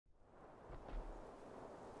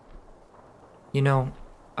You know,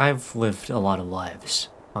 I've lived a lot of lives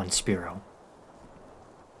on Spiro.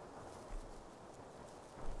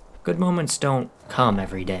 Good moments don't come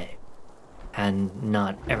every day, and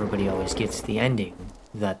not everybody always gets the ending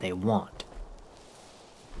that they want.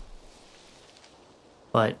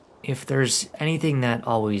 But if there's anything that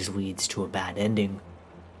always leads to a bad ending,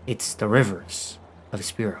 it's the rivers of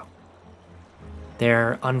Spiro.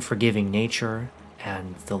 Their unforgiving nature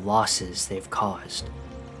and the losses they've caused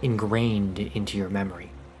ingrained into your memory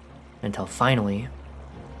until finally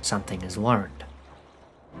something is learned.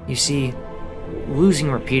 You see,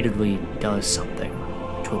 losing repeatedly does something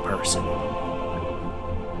to a person.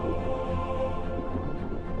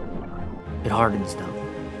 It hardens them,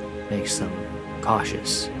 makes them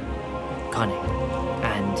cautious, cunning,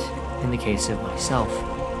 and, in the case of myself,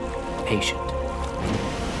 patient.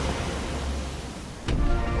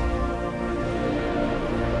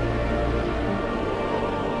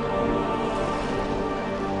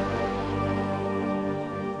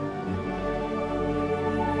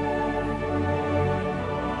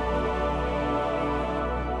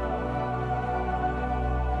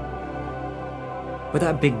 With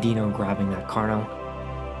that big Deino grabbing that carno,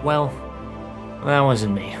 well, that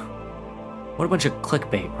wasn't me. What a bunch of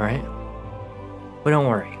clickbait, right? But don't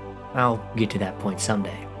worry, I'll get to that point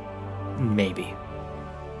someday. Maybe.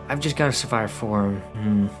 I've just gotta survive for,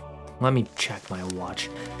 let me check my watch.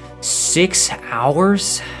 6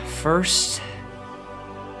 hours first?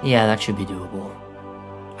 Yeah, that should be doable.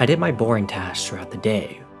 I did my boring tasks throughout the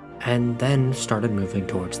day, and then started moving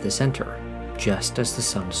towards the center, just as the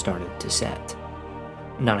sun started to set.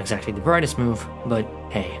 Not exactly the brightest move, but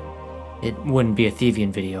hey, it wouldn't be a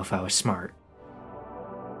Theevian video if I was smart.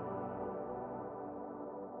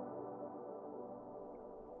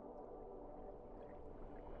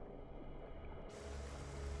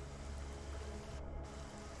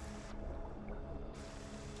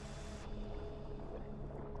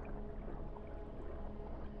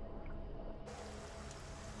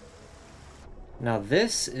 Now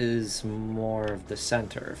this is more of the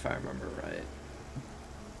center, if I remember right.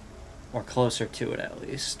 Or closer to it, at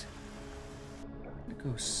least.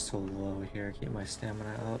 Go slow here, keep my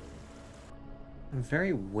stamina up. I'm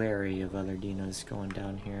very wary of other Deinos going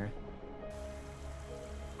down here.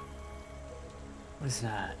 What is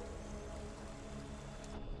that?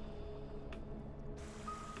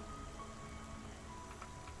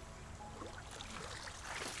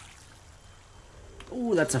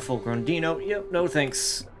 Ooh, that's a full-grown Deino. Yep, no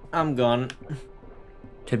thanks. I'm gone.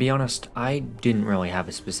 To be honest, I didn't really have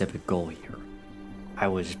a specific goal here. I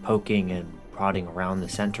was poking and prodding around the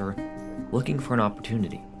center, looking for an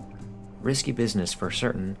opportunity. Risky business for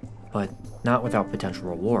certain, but not without potential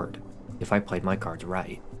reward, if I played my cards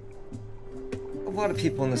right. A lot of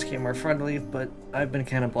people in this game are friendly, but I've been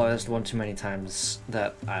cannibalized one too many times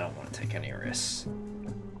that I don't want to take any risks.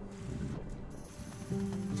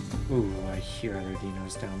 Ooh, I hear other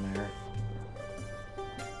Deinos down there.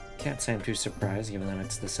 Can't say I'm too surprised given that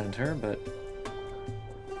it's the center, but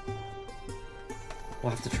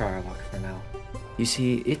we'll have to try our luck for now. You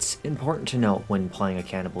see, it's important to note when playing a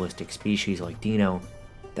cannibalistic species like Deino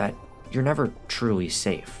that you're never truly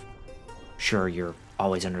safe. Sure, you're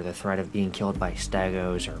always under the threat of being killed by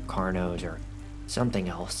stegos or carnos or something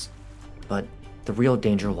else, but the real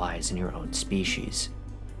danger lies in your own species.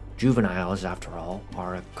 Juveniles, after all,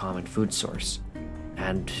 are a common food source,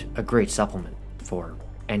 and a great supplement for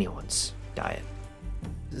anyone's diet.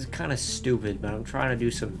 This is kind of stupid, but I'm trying to do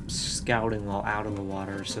some scouting while out of the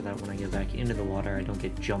water so that when I get back into the water I don't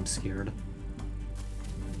get jump scared.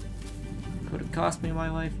 Could it cost me my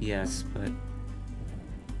life? Yes, but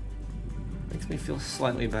makes me feel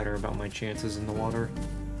slightly better about my chances in the water.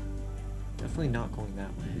 Definitely not going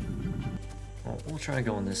that way. Well, we'll try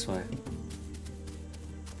going this way.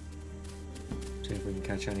 See if we can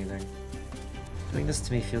catch anything. Doing this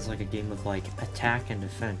to me feels like a game of like attack and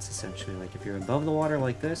defense, essentially. Like if you're above the water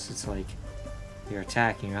like this, it's like you're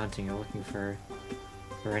attacking, you're hunting, you're looking for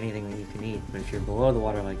anything that you can eat. But if you're below the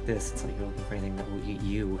water like this, it's like you're looking for anything that will eat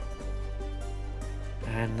you.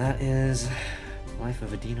 And that is the life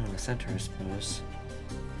of a Deino in the center, I suppose.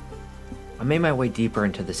 I made my way deeper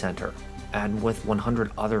into the center, and with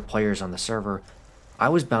 100 other players on the server, I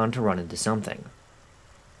was bound to run into something.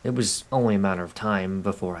 It was only a matter of time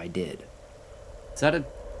before I did. Is that a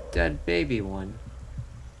dead baby one?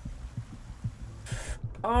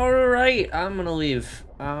 Alright, I'm gonna leave.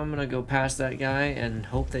 I'm gonna go past that guy and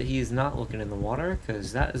hope that he's not looking in the water,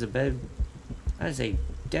 because that is a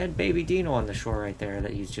dead baby Deino on the shore right there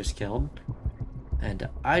that he's just killed. And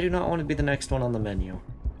I do not want to be the next one on the menu.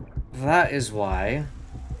 That is why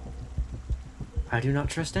I do not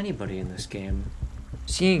trust anybody in this game.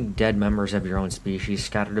 Seeing dead members of your own species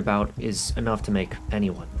scattered about is enough to make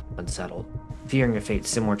anyone unsettled. Fearing a fate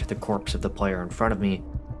similar to the corpse of the player in front of me,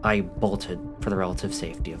 I bolted for the relative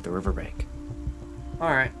safety of the riverbank.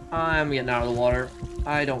 Alright, I'm getting out of the water.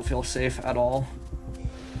 I don't feel safe at all.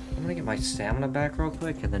 I'm gonna get my stamina back real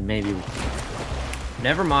quick, and then maybe...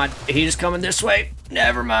 Never mind, he's coming this way.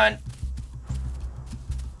 Never mind.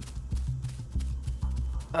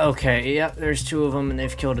 Okay, yeah, there's two of them, and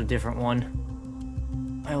they've killed a different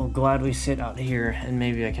one. I will gladly sit out here, and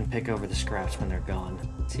maybe I can pick over the scraps when they're gone.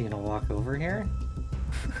 Is he gonna walk over here?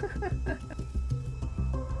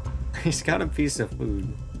 He's got a piece of food.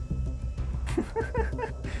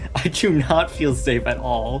 I do not feel safe at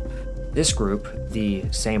all. This group, the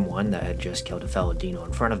same one that had just killed a fellow Deino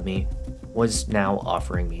in front of me, was now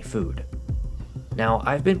offering me food. Now,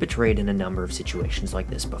 I've been betrayed in a number of situations like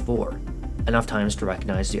this before, enough times to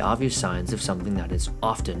recognize the obvious signs of something that is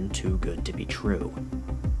often too good to be true.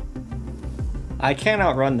 I can't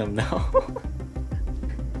outrun them though,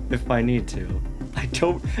 if I need to. I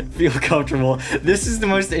don't feel comfortable. This is the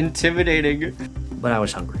most intimidating. But I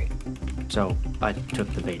was hungry, so I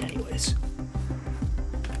took the bait anyways.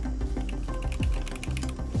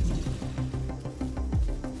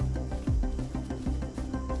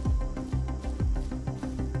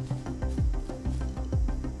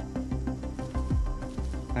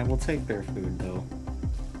 I will take their food, though.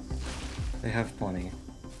 They have plenty.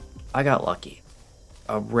 I got lucky.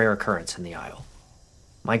 A rare occurrence in the Isle.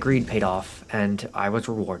 My greed paid off, and I was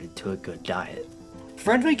rewarded to a good diet.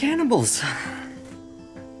 Friendly cannibals!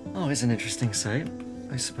 Oh, it's an interesting sight.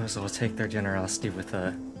 I suppose I'll take their generosity with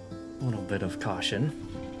a little bit of caution.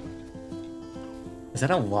 Is that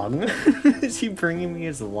a lung? Is he bringing me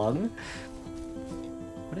his lung?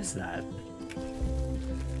 What is that?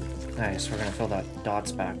 Nice, we're gonna fill that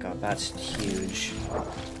dots back up. That's huge.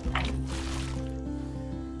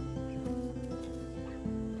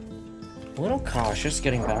 A little cautious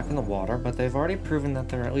getting back in the water, but they've already proven that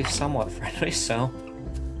they're at least somewhat friendly, so...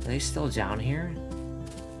 Are they still down here?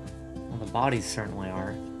 Well, the bodies certainly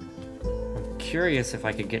are. I'm curious if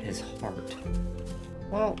I could get his heart.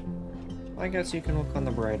 Well, I guess you can look on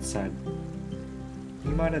the bright side.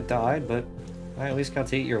 You might have died, but I at least got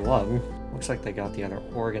to eat your lung. Looks like they got the other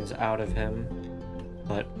organs out of him,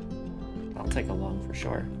 but I'll take a lung for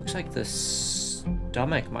sure. Looks like the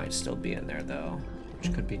stomach might still be in there though,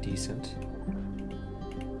 which could be decent.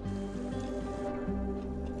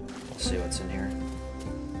 We'll see what's in here.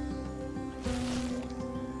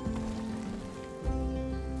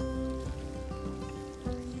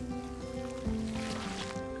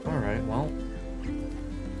 Alright, well,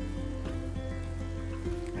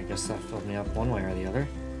 I guess that filled me up one way or the other.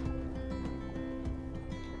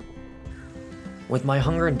 With my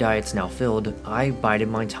hunger and diets now filled, I bided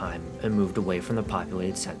my time and moved away from the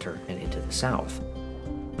populated center and into the south.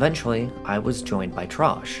 Eventually, I was joined by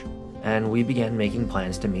Trosh, and we began making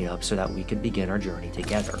plans to meet up so that we could begin our journey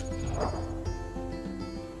together.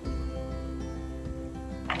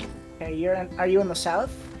 Okay, are you in the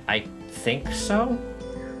south? I think so?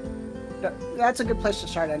 That's a good place to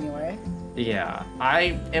start anyway. Yeah,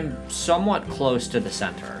 I am somewhat close to the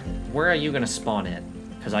center. Where are you gonna spawn in?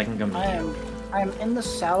 Because I can come to you. I'm in the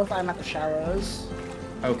south. I'm at the shallows.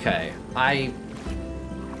 Okay, I'm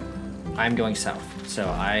going south, so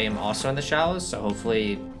I am also in the shallows, so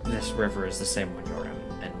hopefully this river is the same one you're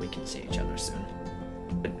in, and we can see each other soon.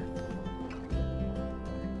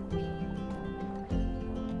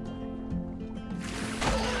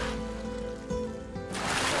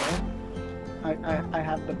 Okay. I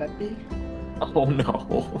have the Beppy. Oh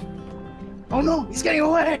no. Oh no, he's getting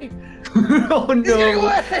away! Oh no! He's getting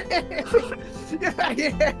away! Get back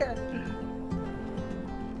here!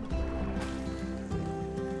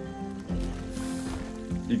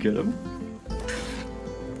 You get him?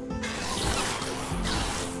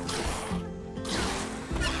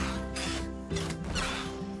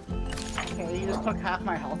 Okay, you just took half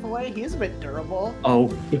my health away? He's a bit durable. Oh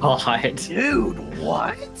god. Dude,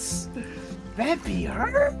 what? Beppy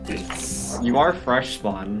hurts! You are fresh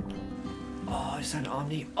spawn. Oh, is that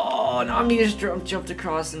Omni? Oh, an Omni just jumped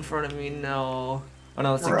across in front of me. No. Oh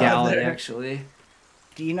no, it's a Galley actually.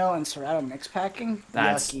 Deino and Serrato mix packing?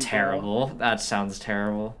 That's Yucky, terrible. Bro. That sounds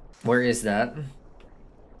terrible. Where is that?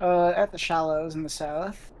 At the shallows in the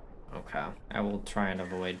south. Okay, I will try and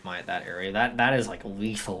avoid that area. That is like a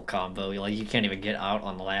lethal combo. Like you can't even get out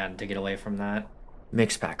on land to get away from that.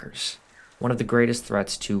 Mix packers, one of the greatest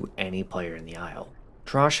threats to any player in the Isle.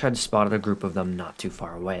 Trosh had spotted a group of them not too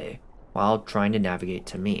far away, while trying to navigate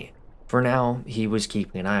to me. For now, he was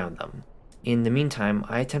keeping an eye on them. In the meantime,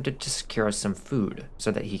 I attempted to secure us some food so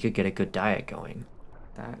that he could get a good diet going.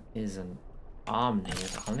 That is an Omni.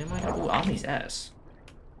 Is Omni mine? Ooh, Omni's S.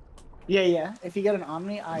 Yeah. If you get an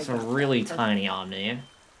Omni, It's a really tiny Omni.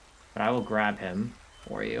 But I will grab him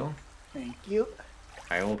for you. Thank you.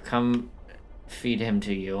 I will come feed him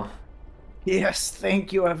to you. Yes,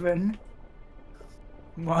 thank you, Evan.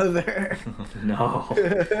 Mother. No.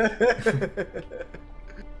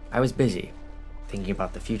 I was busy, thinking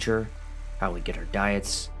about the future, how we'd get our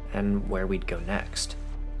diets, and where we'd go next.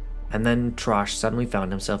 And then Trosh suddenly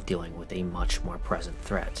found himself dealing with a much more present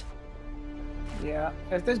threat. Yeah,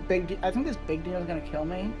 if this I think this big Deino's gonna kill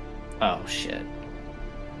me. Oh shit.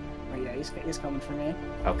 Oh yeah, he's coming for me.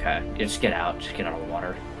 Okay, yeah, just get out of the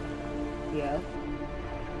water. Yeah.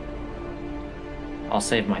 I'll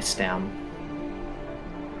save my stam.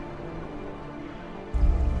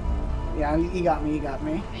 Yeah, you got me.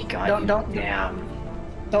 He got you. Damn.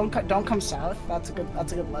 Don't come south. That's a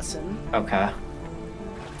good lesson. Okay.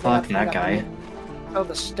 Fuck that guy. Oh,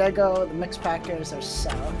 the Stego, the mixed packers are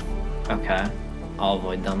south. Okay. I'll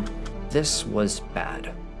avoid them. This was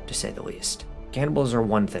bad, to say the least. Cannibals are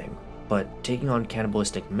one thing, but taking on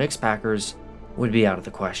cannibalistic mixed packers would be out of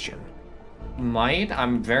the question.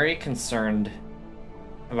 I'm very concerned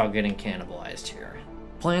about getting cannibalized here.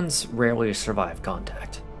 Plans rarely survive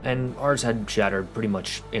contact, and ours had shattered pretty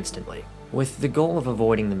much instantly. With the goal of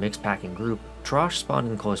avoiding the mixed packing group, Trosh spawned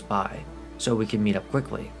in close by, so we could meet up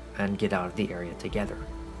quickly and get out of the area together.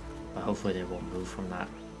 But hopefully they won't move from that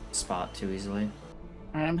spot too easily.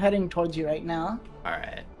 Alright, I'm heading towards you right now.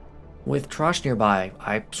 Alright. With Trosh nearby,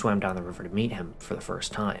 I swam down the river to meet him for the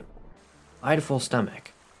first time. I had a full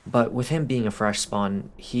stomach, but with him being a fresh spawn,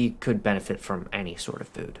 he could benefit from any sort of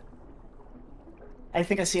food. I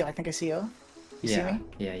think I see you. You see me?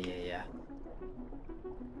 Yeah.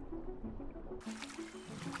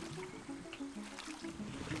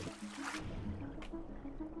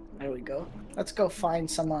 There we go. Let's go find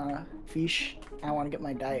some fish. I want to get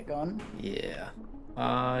my diet going. Yeah.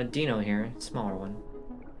 Deino here, smaller one.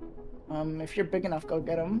 If you're big enough, go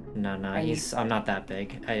get him. No, I'm not that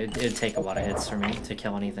big. It'd take a lot of hits for me to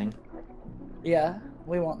kill anything. Yeah,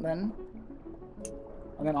 we won't then.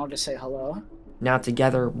 And then I'll just say hello. Now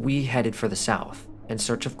together, we headed for the south, in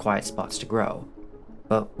search of quiet spots to grow.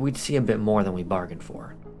 But we'd see a bit more than we bargained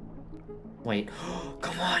for. Wait,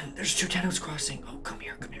 come on, there's 2 Deinos crossing. Oh, come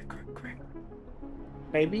here.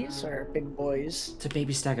 Babies or big boys? It's a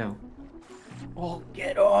baby stego. Oh,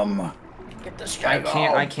 get him! Get the stego!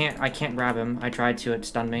 I can't grab him. I tried to, it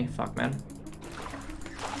stunned me. Fuck, man.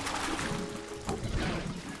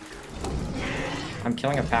 I'm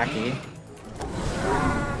killing a packy.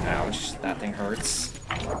 Ouch, that thing hurts.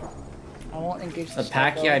 I won't engage the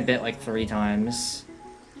packy I bit like 3 times.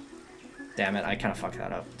 Damn it, I kind of fucked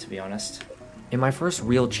that up, to be honest. In my first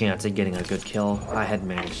real chance at getting a good kill, I had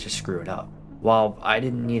managed to screw it up. While I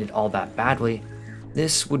didn't need it all that badly,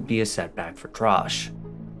 this would be a setback for Trosh,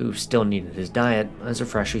 who still needed his diet as a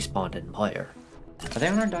freshly spawned in player. Are they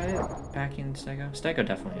on our diet, Packy and Stego? Stego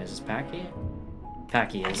definitely is. Is Packy?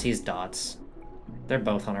 Packy is. He's Dots. They're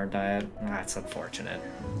both on our diet. That's unfortunate.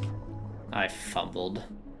 I fumbled.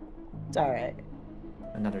 It's alright.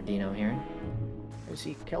 Another Deino here. Is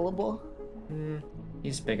he killable?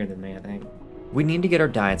 He's bigger than me, I think. We need to get our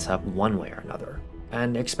diets up one way or another,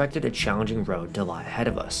 and expected a challenging road to lie ahead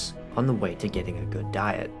of us on the way to getting a good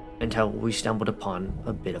diet, until we stumbled upon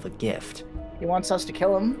a bit of a gift. He wants us to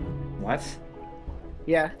kill him. What?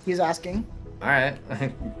 Yeah, he's asking. Alright.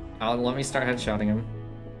 Let me start headshotting him.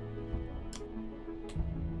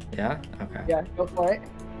 Yeah? Okay. Yeah, go for it.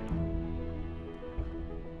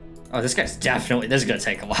 Oh, this is gonna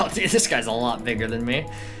take a while, dude. This guy's a lot bigger than me.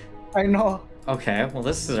 I know. Okay, well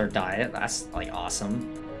this is our diet. That's, like,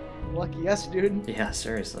 awesome. Lucky us, dude. Yeah,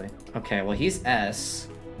 seriously. Okay, well he's S.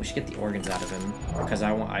 We should get the organs out of him, because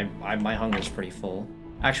my hunger's pretty full.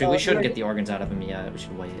 Actually, we shouldn't get the organs out of him yet. We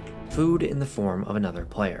should wait. Food in the form of another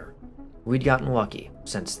player. We'd gotten lucky,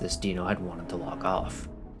 since this Deino had wanted to log off.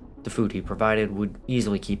 The food he provided would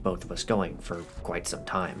easily keep both of us going for quite some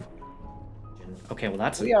time. Okay, well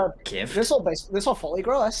that's a gift. This will fully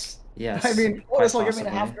grow us. Yes. I mean, this will give me a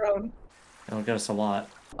half grown. It'll get us a lot.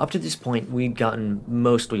 Up to this point, we'd gotten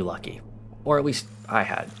mostly lucky. Or at least I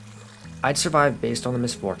had. I'd survived based on the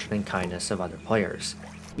misfortune and kindness of other players,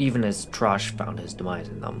 even as Trosh found his demise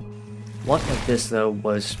in them. Luck like this, though,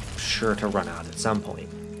 was sure to run out at some point.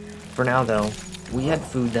 For now, though, we had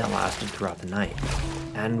food that lasted throughout the night,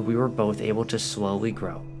 and we were both able to slowly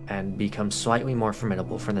grow and become slightly more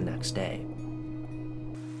formidable for the next day.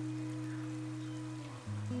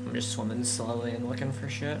 I'm just swimming slowly and looking for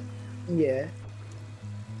shit. Yeah.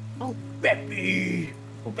 Oh, Beppy!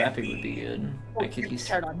 Well, Beppy would be good. Oh, I could use.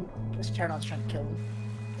 This pterodon's trying to kill him.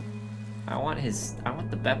 I want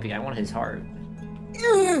the Beppy. I want his heart.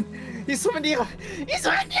 He's swimming to you! He's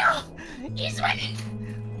swimming to you! He's swimming!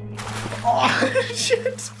 Oh,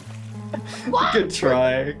 shit! Good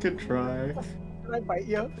try. Good try. Did I bite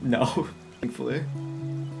you? No, thankfully.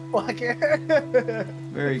 Fucker.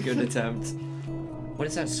 Very good attempt. What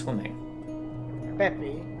is that swimming?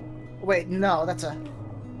 Beppy. Wait, no, that's a...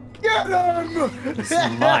 Get him! It's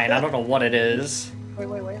mine. I don't know what it is. Wait,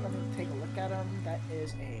 let me take a look at him. That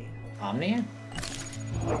is a... Omni?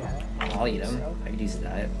 Yeah. I'll eat him. So. I could use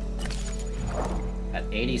that. At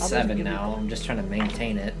 87 now, I'm just trying to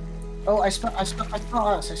maintain it. Oh, I smell us. I smell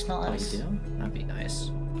Oh, us. you do? That'd be nice.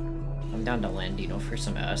 I'm down to land Deino for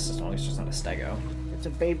some S, as long as it's not a stego. It's a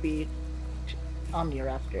baby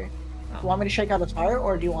Omniraptor. Oh. Want me to shake out its heart,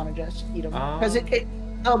 or do you want to just eat him? Because the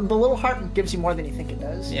little heart gives you more than you think it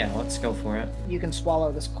does. Yeah, let's go for it. You can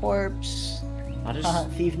swallow this corpse. I'll just...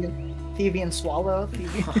 Thievian swallow.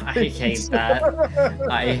 I hate that.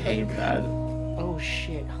 I hate that. Oh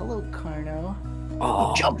shit. Hello, Carno.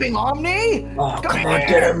 Oh. Jumping Omni! Oh, Come on, here!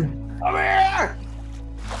 get him! Come here!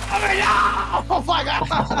 Come here! No! Oh my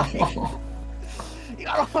god! You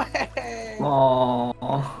got away!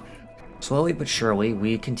 Oh. Slowly but surely,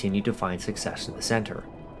 we continued to find success in the center,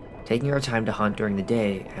 taking our time to hunt during the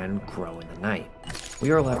day and grow in the night.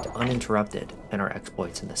 We were left uninterrupted in our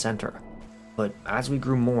exploits in the center, but as we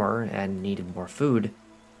grew more and needed more food,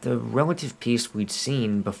 the relative peace we'd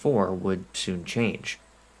seen before would soon change,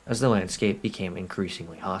 as the landscape became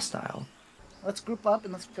increasingly hostile. Let's group up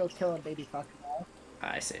and let's go kill a baby crocodile.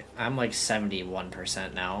 I see. I'm like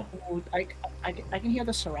 71% now. Ooh, I can hear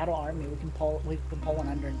the Serrato army. We can pull one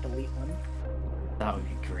under and delete one. That would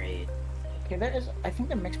be great. Okay, I think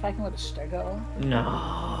they're mixed packing with a stego.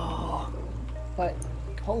 No. But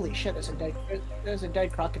holy shit, there's a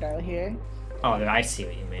dead crocodile here. Oh, I see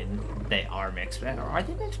what you mean. They are mixed. Are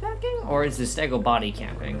they mixed packing? Or is the stego body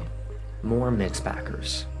camping? More mixed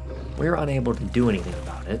packers. We were unable to do anything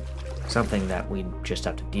about it, something that we'd just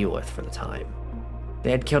have to deal with for the time.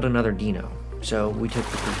 They had killed another Deino, so we took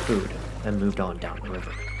the free food and moved on down the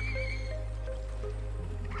river.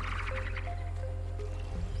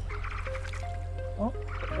 Oh,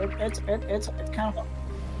 it's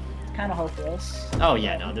kind of hopeless. Oh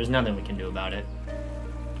yeah, no, there's nothing we can do about it.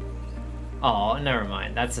 Oh, never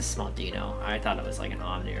mind. That's a small Deino. I thought it was like an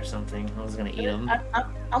Omni or something. I was gonna eat him.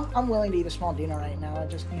 I'm willing to eat a small Deino right now. I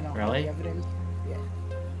just Really? The evidence. Yeah.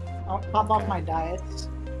 I'll pop off my diets.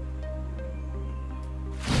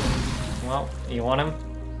 Well, you want him?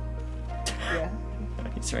 Yeah.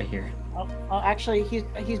 He's right here. Oh, actually,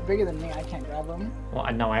 he's bigger than me. I can't grab him.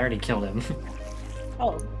 Well, no, I already killed him.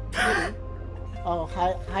 Oh. Really? Oh,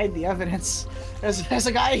 hide the evidence. There's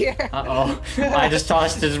a guy here. Uh-oh. I just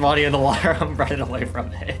tossed his body in the water. I'm running away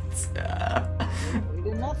from it. We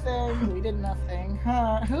did nothing. We did nothing.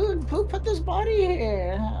 Huh? Who put this body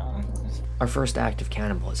here? Huh? Our first act of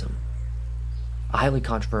cannibalism. A highly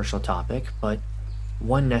controversial topic, but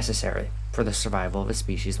one necessary for the survival of a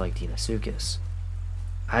species like Deinosuchus.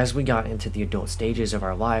 As we got into the adult stages of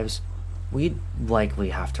our lives, we'd likely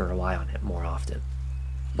have to rely on it more often.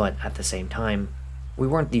 But at the same time, we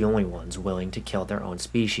weren't the only ones willing to kill their own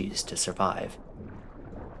species to survive.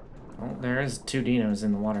 Well, there is 2 Deinos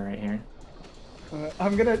in the water right here.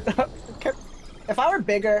 I'm gonna... If I were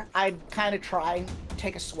bigger, I'd kind of try and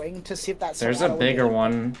take a swing to see if that's... There's a bigger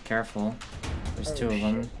one. Careful. There's 2 of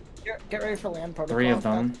them. Get ready for land protocol. 3 of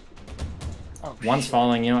them. Oh, One's shit.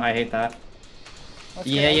 following you. I hate that.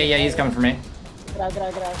 Yeah, he's coming for me. Get out.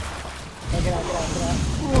 Get out.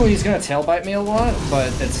 Ooh, he's gonna tail bite me a lot,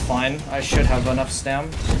 but it's fine. I should have enough stam.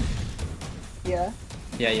 Yeah.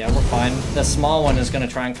 Yeah, we're fine. The small one is gonna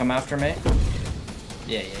try and come after me.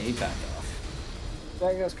 Yeah, he backed off.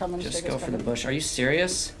 Stego's coming. Just go for the bush. Are you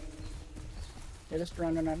serious? They're just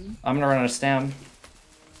running. I'm gonna run out of stam.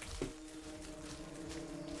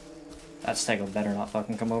 That stego better not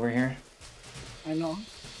fucking come over here. I know.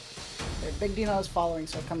 Their big Deino is following,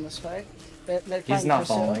 so come this way. They're He's not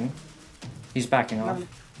following. He's backing off.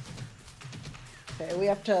 Okay, we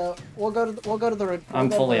have to. We'll go to the. I'm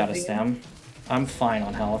fully out of stam. I'm fine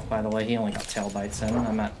on health, by the way. He only got tail bites in.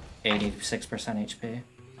 I'm at 86% HP.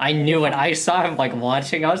 I knew it. I saw him like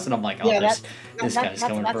watching us, and I'm like, oh, yeah, this guy's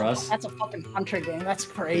going for us. That's a fucking hunter game. That's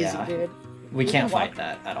crazy, dude. We can't fight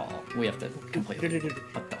that at all. We have to completely.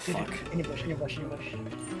 What the fuck? In your bush.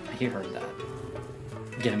 He heard that.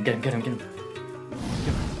 Get him.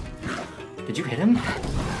 Did you hit him?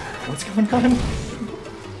 What's going on?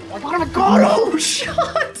 I got him! Oh,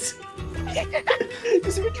 shot!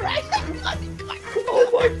 This is a dragon! Oh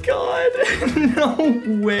my god.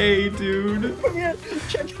 No way, dude. Come here,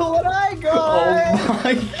 check what I Oh got.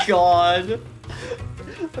 my god.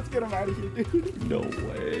 Let's get him out of here, dude. No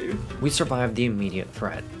way. We survived the immediate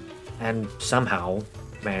threat, and somehow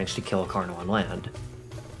managed to kill a Carno on land.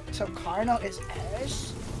 So Carno is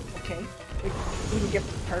S? Okay. We can get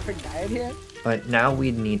the perfect diet here. But now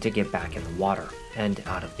we'd need to get back in the water and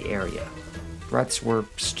out of the area. Threats were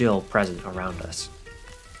still present around us.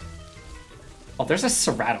 Oh, there's a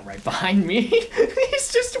Serrato right behind me.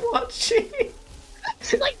 He's just watching.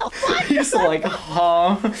 Like, oh, what? He's like,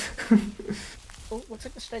 huh? Oh, looks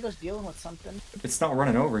like the Stego's dealing with something. It's not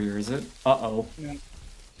running over here, is it? Uh-oh.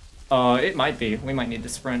 Yeah. It might be. We might need to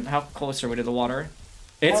sprint. How close are we to the water?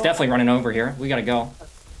 It's Oh. definitely running over here. We gotta go.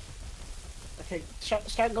 Okay,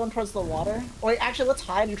 start going towards the water. Wait, actually, let's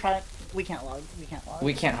hide and try it. We can't log. We can't log.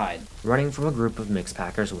 We can't hide. Running from a group of mixed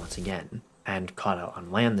packers once again, and caught out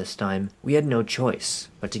on land this time, we had no choice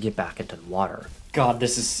but to get back into the water. God,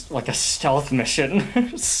 this is like a stealth mission.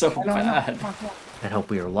 It's so I know, bad. Come on. And hope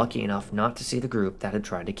we were lucky enough not to see the group that had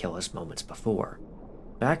tried to kill us moments before.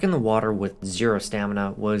 Back in the water with 0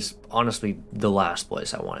 stamina was honestly the last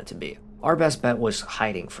place I wanted to be. Our best bet was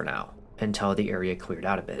hiding for now, until the area cleared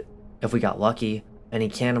out a bit. If we got lucky, any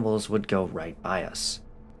cannibals would go right by us.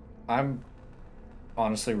 I'm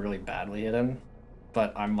honestly really badly hidden,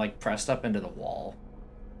 but I'm like pressed up into the wall,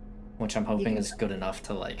 which I'm hoping is good enough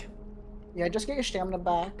to like... Yeah, just get your stamina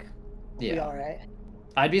back. Be Yeah. alright.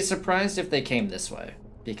 I'd be surprised if they came this way,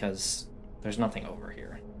 because there's nothing over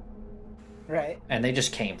here. Right. And they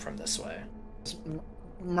just came from this way.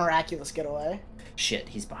 Miraculous getaway. Shit,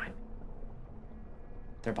 he's behind me.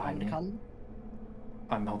 They're behind me. Come.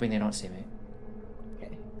 I'm hoping they don't see me.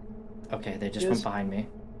 Okay. Okay, they just Yes. went behind me.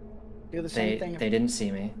 Do the same thing. They didn't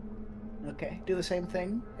see me. Okay. Do the same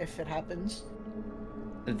thing if it happens.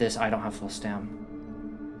 I don't have full stam.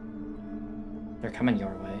 They're coming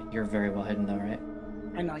your way. You're very well hidden though, right?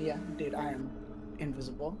 I know, yeah. Dude, I am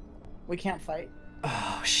invisible. We can't fight.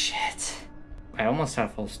 Oh, shit. I almost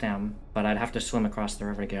have full stam, but I'd have to swim across the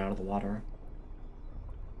river to get out of the water.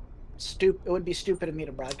 It would be stupid of me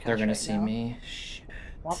to broadcast. They're gonna right see now. me. Shit.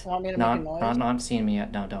 Want me to make a noise? Not seeing me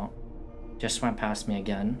yet. No, don't. Just went past me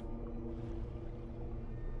again.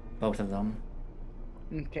 Both of them.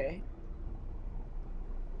 Okay.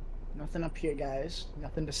 Nothing up here, guys.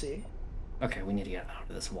 Nothing to see. Okay, we need to get out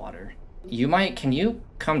of this water. Can you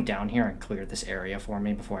come down here and clear this area for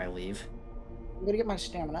me before I leave? I'm gonna get my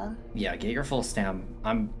stamina. Yeah, get your full stam.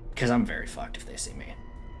 Because I'm very fucked if they see me.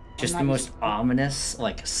 Just the not most used- ominous,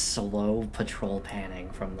 like, slow patrol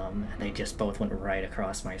panning from them. And they just both went right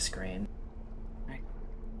across my screen. Right.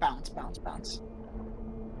 Bounce, bounce, bounce.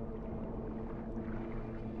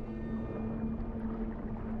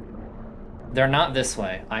 They're not this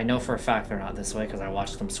way. I know for a fact they're not this way because I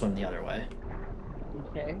watched them swim the other way.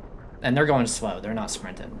 Okay. And they're going slow. They're not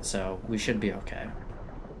sprinting, so we should be okay.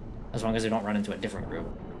 As long as they don't run into a different group.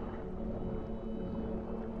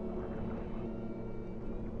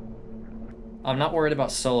 I'm not worried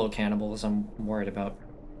about solo cannibals. I'm worried about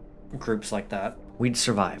groups like that. We'd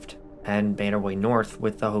survived, and made our way north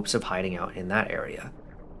with the hopes of hiding out in that area.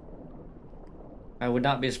 I would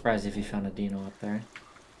not be surprised if you found a Deino up there.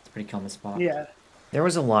 It's a pretty common spot. Yeah. There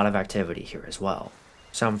was a lot of activity here as well.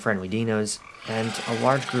 Some friendly Deinos, and a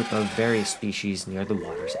large group of various species near the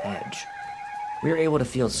water's edge. We were able to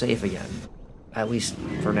feel safe again, at least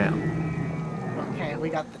for now. Okay, we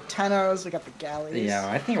got the tenos, we got the galleys. Yeah,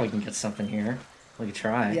 I think we can get something here. We could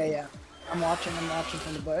try. Yeah, yeah. I'm watching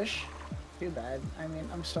from the bush. Too bad. I mean,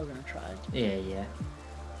 I'm still gonna try. Yeah.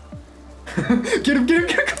 Get him,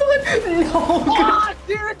 come on! No! Oh,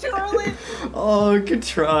 dude, too early! Oh, good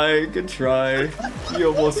try. You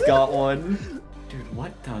almost got one. Dude,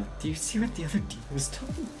 what the? Do you see what the other Deino's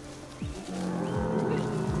doing?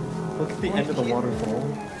 Look at the end of the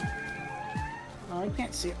waterfall. Oh, I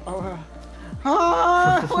can't see. Oh.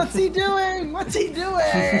 Ah, what's he doing? What's he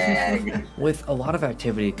doing? With a lot of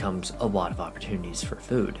activity comes a lot of opportunities for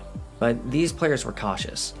food. But these players were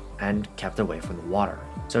cautious, and kept away from the water.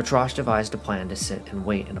 So Trosh devised a plan to sit and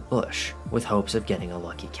wait in a bush, with hopes of getting a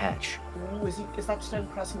lucky catch. Ooh, is that stone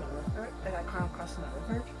crossing the river? Is that crown crossing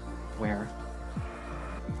the river? Where?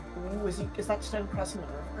 Ooh, is that stone crossing the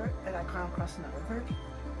river? Is that crown crossing the river?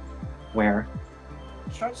 Where?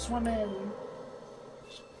 Start swimming.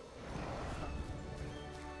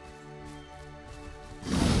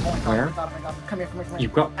 Oh, Where? I got him. Come here. You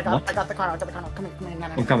got what? I got the crown. Come here. No.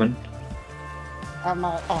 I'm coming. I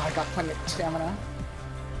got plenty of stamina.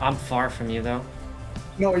 I'm far from you though.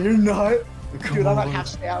 No, you're not. Come Dude, I'm on. at half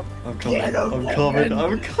stab. I'm coming. Get him, I'm coming. Evan.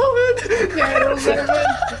 I'm coming. Get him,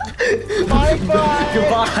 Evan. Bye-bye.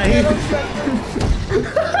 Goodbye. Get him,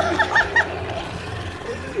 Evan.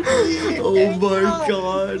 Oh my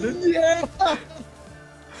god. Yeah.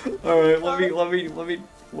 Alright, let me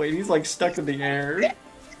wait, he's like stuck in the air.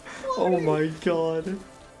 Oh my god.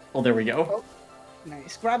 Oh, there we go. Oh,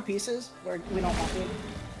 nice. Grab pieces where we don't want to.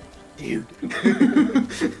 Dude.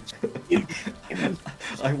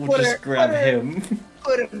 I will Put just her- grab put her- him.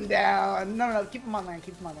 Put him down. No, keep him on land.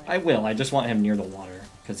 Keep him on land. I will, I just want him near the water.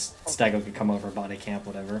 Because Stego could come over, body camp,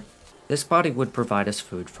 whatever. This body would provide us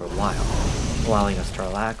food for a while, allowing us to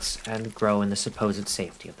relax and grow in the supposed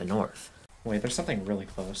safety of the north. Wait, there's something really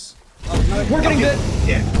close. We're getting bit.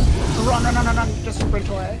 Yeah. Run. Just sprint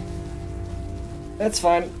away. That's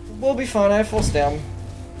fine. We'll be fine, I have full stam.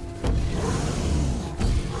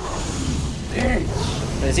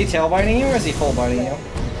 Is he tail biting you or is he full biting you?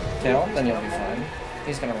 Tail? Then you'll be fine.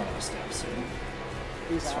 He's gonna run out of stab soon.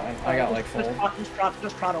 He's fine. I got like full.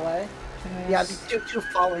 Just trot away. Yeah, two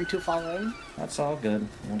following. That's all good.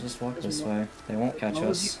 We'll just walk this way. They won't catch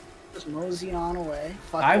us. Just mosey on away.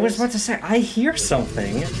 I was about to say, I hear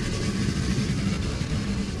something.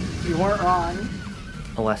 You weren't wrong.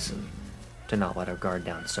 A lesson to not let our guard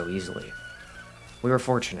down so easily. We were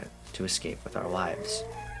fortunate to escape with our lives.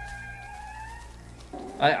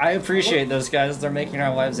 I appreciate those guys. They're making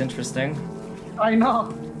our lives interesting. I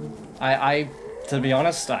know. To be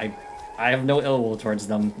honest, I have no ill will towards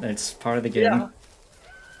them. It's part of the game. Yeah.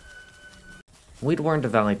 We'd learned a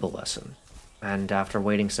valuable lesson, and after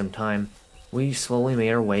waiting some time, we slowly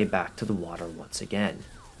made our way back to the water once again.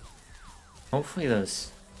 Hopefully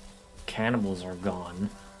those cannibals are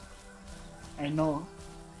gone. I know.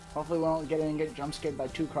 Hopefully we won't get jump scared by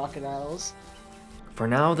 2 crocodiles. For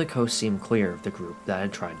now, the coast seemed clear of the group that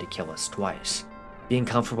had tried to kill us twice. Being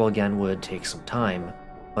comfortable again would take some time,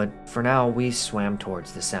 but for now we swam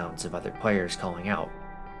towards the sounds of other players calling out,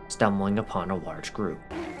 stumbling upon a large group.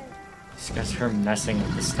 These guys are messing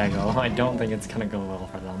with the Stego. I don't think it's gonna go well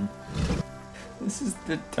for them. This is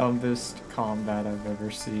the dumbest combat I've ever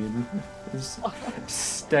seen. This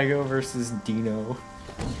Stego versus Deino.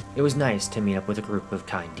 It was nice to meet up with a group of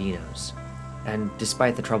kind Dinos, and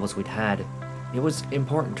despite the troubles we'd had, it was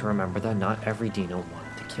important to remember that not every Deino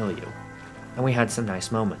wanted to kill you, and we had some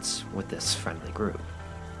nice moments with this friendly group.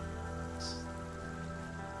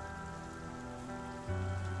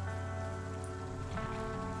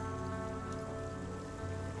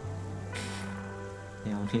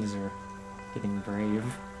 The Onis are getting brave.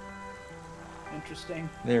 Interesting.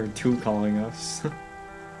 They're two calling us.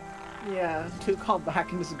 Yeah, 2 called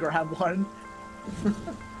back and just grab one.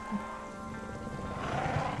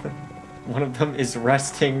 One of them is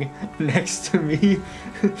resting next to me.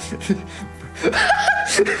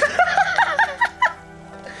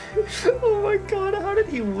 Oh my god, how did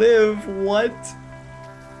he live? What?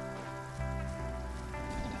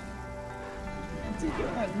 What's he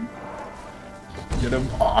doing? Get him.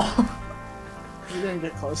 Oh. You didn't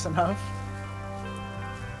get close enough.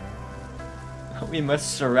 We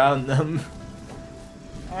must surround them.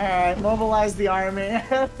 Alright, mobilize the army.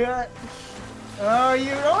 Oh,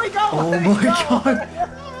 you only got Oh one. my Go. god. Get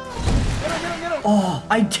him. Oh,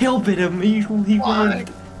 I tail bit him. He Why?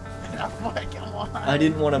 lived. Oh, come on. I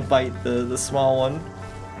didn't want to bite the small one.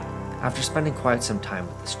 After spending quite some time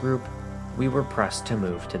with this group, we were pressed to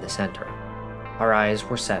move to the center. Our eyes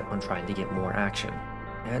were set on trying to get more action,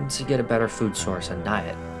 and to get a better food source and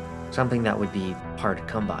diet, something that would be hard to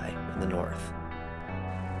come by in the north.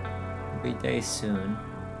 Be day soon.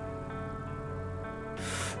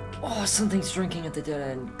 Oh, something's drinking at the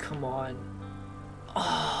dead end, come on.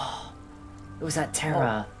 Oh, it was that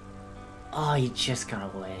Terra. Oh, he just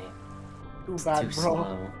got away. Too It's bad, too bro.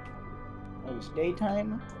 slow. Oh, it's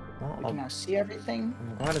daytime. We Well, can now see everything.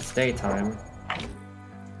 I'm glad it's daytime.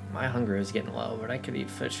 My hunger is getting low, but I could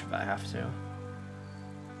eat fish if I have to.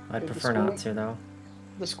 I'd Dude, the prefer not schooling- to, though.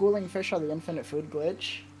 The schooling fish are the infinite food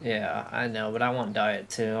glitch. Yeah, I know, but I want diet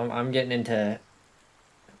too. I'm getting into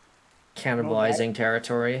cannibalizing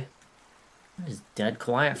territory. It is dead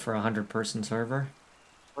quiet for a 100-person server.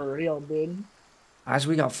 For real, dude. As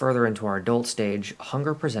we got further into our adult stage,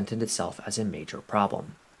 hunger presented itself as a major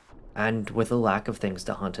problem. And with the lack of things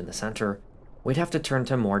to hunt in the center, we'd have to turn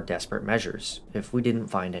to more desperate measures if we didn't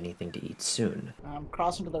find anything to eat soon.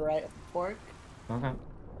 Crossing to the right of the fork. Okay.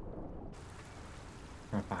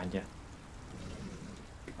 Right behind you.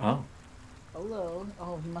 Oh. Hello.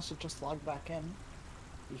 Oh, he must have just logged back in.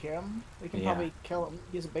 You hear him? We can Yeah. probably kill him.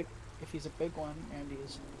 He's a big. If he's a big one, and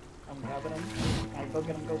I'm grabbing him. Alright, go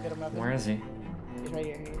get him. Go get him. Evan. Where is he? He's right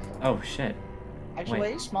here. Oh, shit. Actually,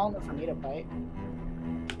 Wait. he's small enough for me to bite.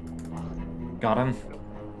 Got him.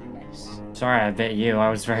 Nice. Sorry, I bit you. I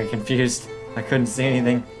was very confused. I couldn't see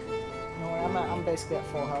anything. No, I'm basically at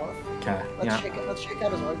full health. Okay. Let's Yeah. let's shake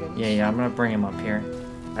out his organs. Yeah. I'm gonna bring him up here.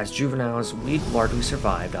 As juveniles, we'd largely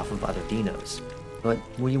survived off of other dinos, but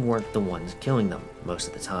we weren't the ones killing them most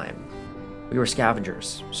of the time. We were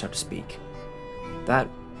scavengers, so to speak. That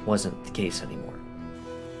wasn't the case anymore.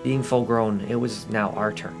 Being full grown, it was now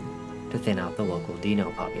our turn to thin out the local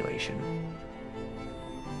dino population.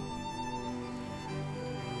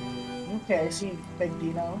 Okay, I see big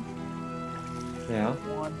Dino. Yeah.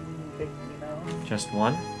 One big Dino. Just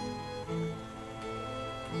one?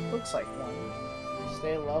 Looks like one.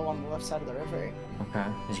 Stay low on the left side of the river. Okay.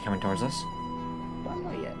 Is he coming towards us? Don't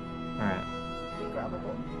know yet. Alright. Be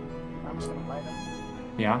grabbable. I'm just gonna bite him.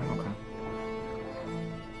 Yeah? Okay.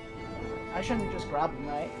 I shouldn't just grab him,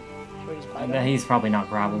 right? Should we just bite And then him? he's probably not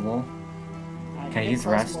grabbable. Okay, he's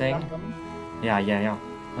resting. Yeah.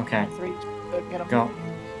 Okay. 3, good, get him. Go.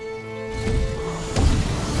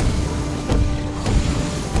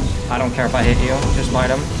 I don't care if I hit you. Just bite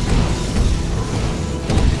him.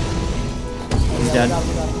 He's Yeah, dead.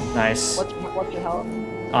 we got him. Nice. What's your health?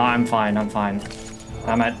 I'm fine.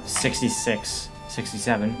 I'm at 66,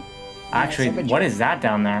 67. Actually, what is that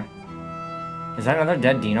down there? Is that another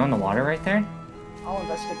dead Dino in the water right there? I'll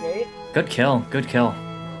investigate. Good kill. Good kill.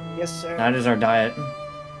 Yes, sir. That is our diet.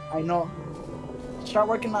 I know. Start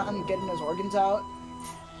working on getting his organs out.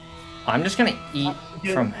 I'm just gonna eat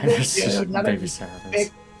Dude, from Henderson's another baby service.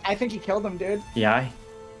 big- I think he killed him, dude. Yeah.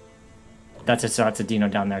 That's it. So that's a Dino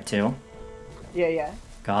down there too. Yeah.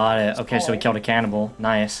 Got it. Okay, so we killed a cannibal.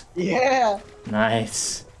 Nice. Yeah.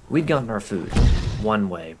 Nice. We'd gotten our food, one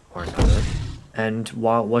way or another, and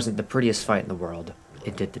while it wasn't the prettiest fight in the world,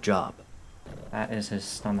 it did the job. That is his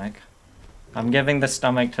stomach. I'm giving the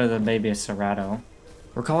stomach to the baby Serato.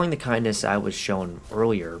 Recalling the kindness I was shown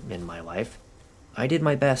earlier in my life, I did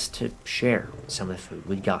my best to share some of the food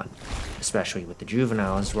we'd gotten, especially with the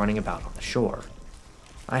juveniles running about on the shore.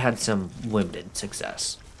 I had some limited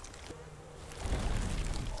success.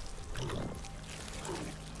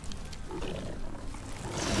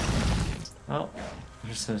 Oh,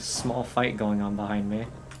 there's a small fight going on behind me.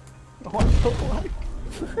 What the fuck?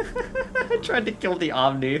 I tried to kill the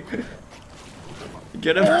Omni.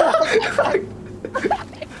 Get him.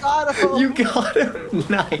 Got him. You got him.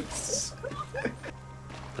 Nice.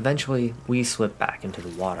 Eventually, we slipped back into the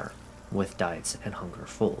water, with diets and hunger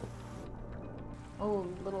full. Oh,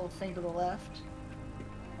 little thing to the left.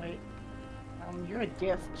 Wait. You're a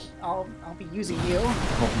gift. I'll be using you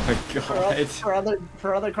Oh my god.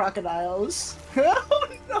 for other crocodiles. Oh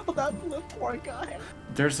no, that little poor guy.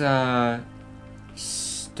 There's a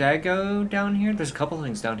stego down here. There's a couple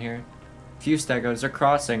things down here. A few stegos. They're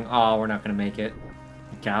crossing. Oh, we're not gonna make it.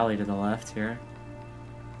 Galley to the left here.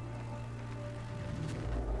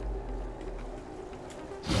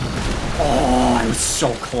 Oh, I was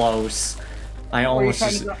so close. I almost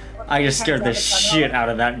just scared the shit out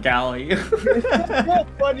of that galley.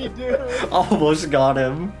 Funny dude. Almost got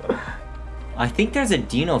him. I think there's a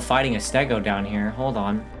Dino fighting a stego down here. Hold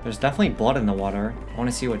on. There's definitely blood in the water. I want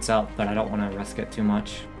to see what's up, but I don't want to risk it too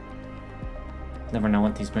much. Never know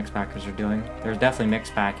what these mix packers are doing. There's definitely mix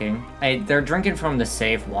packing. Hey, they're drinking from the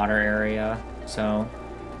safe water area, so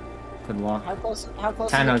good luck. How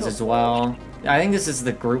close? 10 nodes as well. I think this is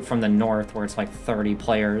the group from the north where it's like 30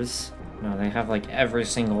 players. No, they have like every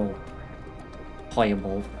single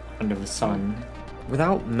playable under the sun.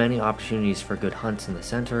 Without many opportunities for good hunts in the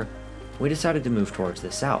center, we decided to move towards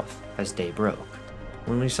the south as day broke,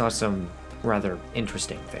 when we saw some rather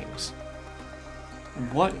interesting things.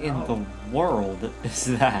 What in the world is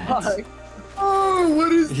that? Oh,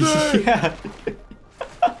 what is that?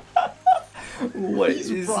 Yeah. What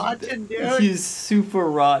He's is rotten, dude. He's super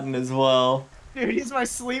rotten as well. Dude, he's my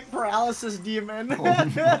sleep paralysis demon. Oh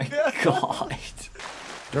my god.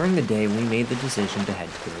 During the day, we made the decision to head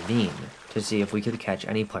to the ravine to see if we could catch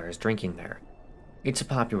any players drinking there. It's a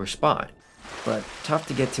popular spot, but tough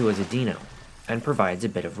to get to as a Dino, and provides a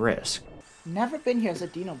bit of risk. Never been here as a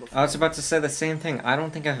Dino before. I was about to say the same thing. I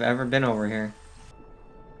don't think I've ever been over here.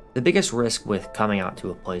 The biggest risk with coming out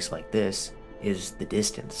to a place like this is the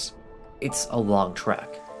distance. It's a long trek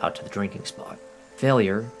out to the drinking spot.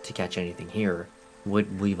 Failure to catch anything here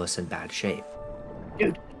would leave us in bad shape.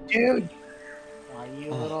 Dude. Why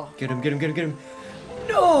you little... Get him.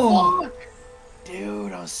 No! Fuck.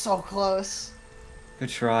 Dude, I was so close. Good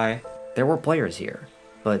try. There were players here,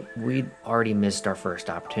 but we'd already missed our first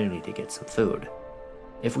opportunity to get some food.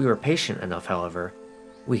 If we were patient enough, however,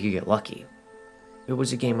 we could get lucky. It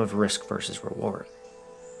was a game of risk versus reward.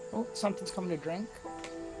 Oh, something's coming to drink.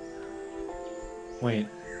 Wait,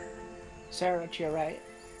 Sarah, to your right.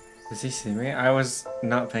 does he see me? I was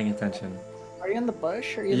not paying attention. Are you in the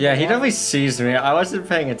bush? Or are you in Yeah, the he water? definitely sees me. I wasn't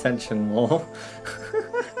paying attention, lol.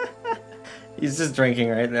 He's just drinking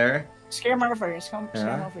right there. Scare him over here. Scare him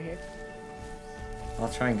Yeah. over here. I'll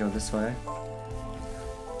try and go this way.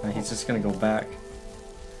 No, he's just gonna go back.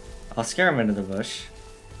 I'll scare him into the bush.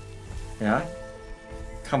 Yeah?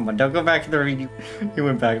 Come on, don't go back to the ravine. He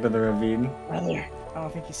went back to the ravine. Brother, I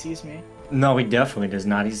don't think he sees me. No, he definitely does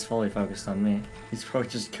not. He's fully focused on me. He's probably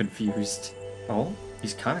just confused. Oh,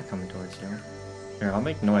 he's kind of coming towards you. Here, I'll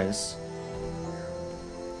make noise.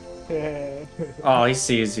 Oh, he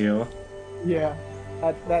sees you. Yeah.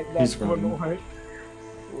 He's That's running. one more.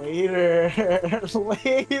 Later.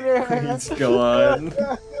 Later. He's gone.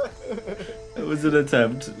 It was an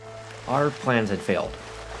attempt. Our plans had failed,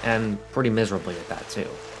 and pretty miserably at that too.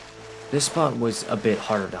 This spot was a bit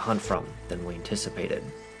harder to hunt from than we anticipated.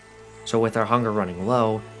 So with our hunger running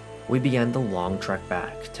low, we began the long trek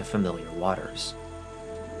back to familiar waters.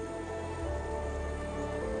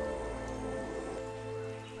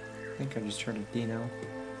 I think I just heard a Deino.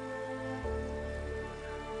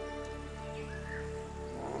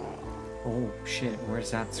 Oh shit,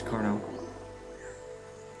 where's that? It's Carno.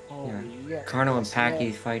 Oh, Yeah. yeah. Carno and Packy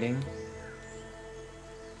Yeah. fighting.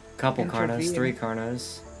 Couple Carnos, Intervene. 3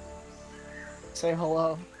 Carnos. Say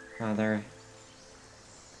hello. Oh,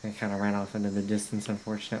 they kind of ran off into the distance,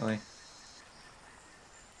 unfortunately.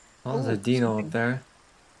 Oh, there's a Oh, Deino something. up there.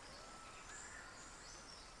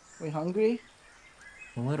 We hungry?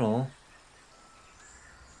 A little.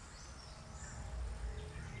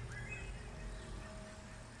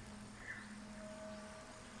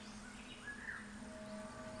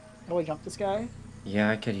 Oh, we jump this guy? Yeah,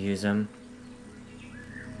 I could use him.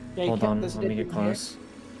 Yeah, you Hold can't- on, there's a let me dude get in here. close.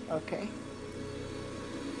 Okay.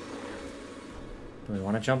 Do we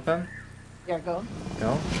want to jump him? Yeah, go.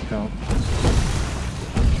 Go, go.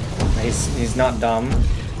 He's not dumb.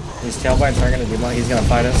 His tailbites aren't gonna do much. He's gonna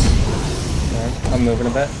fight us. Alright, I'm moving a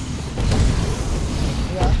bit.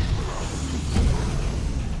 Yeah.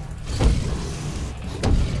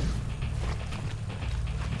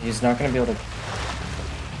 He's not gonna be able to.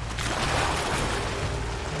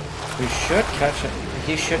 We should catch it.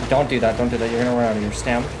 He should. Don't do that. Don't do that. You're gonna run out of your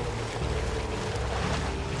stamp.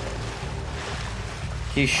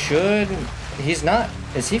 He should. He's not.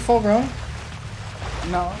 Is he full grown?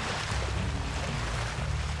 No.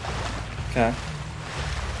 Okay.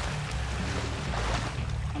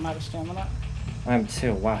 I'm out of stamina. I'm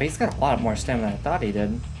too. Wow, he's got a lot more stamina than I thought he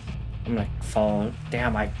did. I'm gonna follow.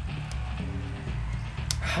 Damn,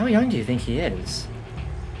 How young do you think he is?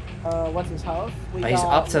 What's his health? We He's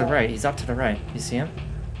got, up to the right. He's up to the right. You see him?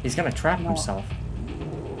 He's gonna trap No. himself.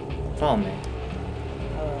 Follow me.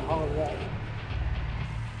 All right.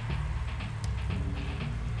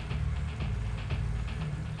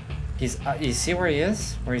 He's. You see where he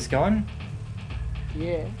is? Where he's going?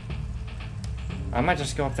 Yeah. I might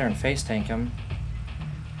just go up there and face tank him.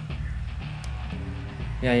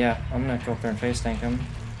 Yeah. I'm gonna go up there and face tank him.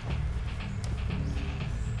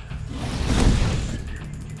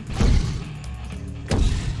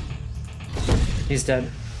 He's dead.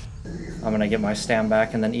 I'm gonna get my stam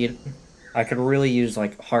back and then eat it. I could really use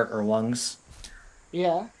like heart or lungs.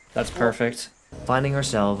 Yeah. That's perfect. Finding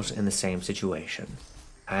ourselves in the same situation,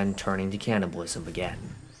 and turning to cannibalism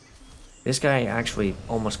again. This guy actually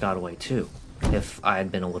almost got away too. If I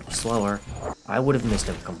had been a little slower, I would have missed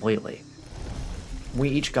him completely. We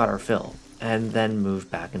each got our fill, and then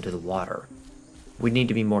moved back into the water. We'd need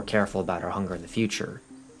to be more careful about our hunger in the future,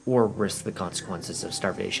 or risk the consequences of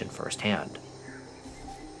starvation firsthand.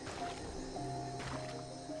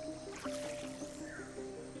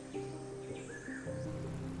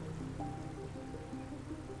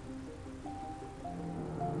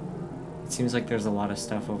 It seems like there's a lot of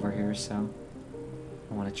stuff over here, so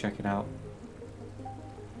I want to check it out.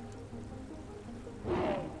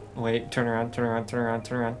 Wait, turn around.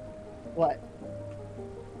 What?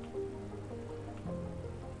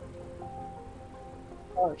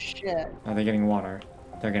 Oh shit. Are they getting water?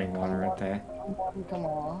 They're getting water, aren't they? Come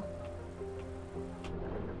on.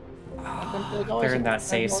 They're in that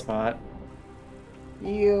safe spot.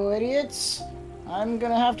 You idiots! I'm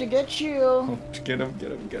gonna have to get you. Oh, get him.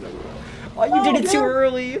 Oh, you did it too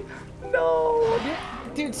early! No!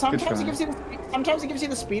 Dude, sometimes try. it gives you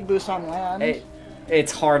the speed boost on land.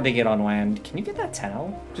 It's hard to get on land. Can you get that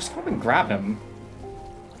towel? Just come and grab him.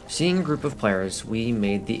 Seeing a group of players, we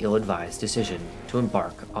made the ill-advised decision to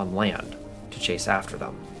embark on land to chase after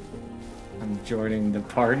them. I'm joining the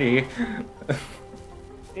party.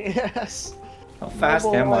 Yes. How fast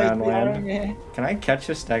Mobile am I like on the land? army. Can I catch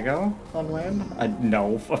a stego on land?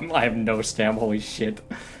 No, I have no stam. Holy shit.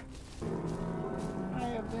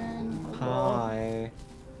 Hi, Evan. Hi.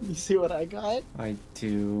 You see what I got? I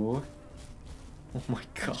do. Oh my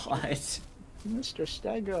god. Mr.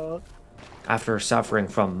 Stego. After suffering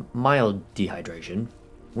from mild dehydration,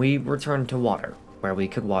 we returned to water, where we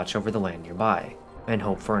could watch over the land nearby and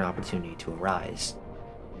hope for an opportunity to arise.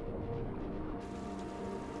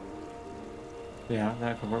 Yeah,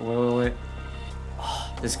 that could work. Wait.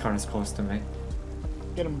 Oh, this card is close to me.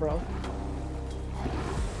 Get him, bro.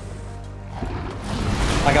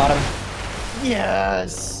 I got him.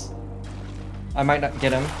 Yes! I might not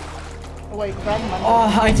get him. Oh, wait, drag him under.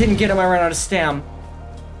 Oh, I didn't get him. I ran out of stam.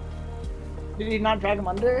 Did he not drag him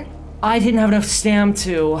under? I didn't have enough stam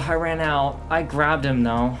to. I ran out. I grabbed him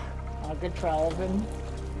though. Oh, good try, Evan.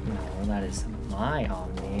 No, that is my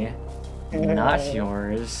Omni, not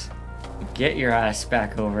yours. Get your ass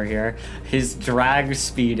back over here. His drag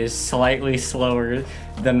speed is slightly slower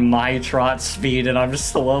than my trot speed, and I'm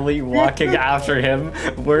slowly walking after him.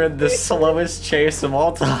 We're in the slowest chase of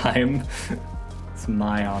all time. It's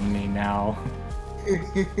my Omni now.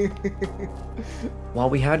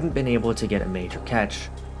 While we hadn't been able to get a major catch,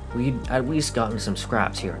 we'd at least gotten some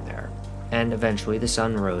scraps here and there, and eventually the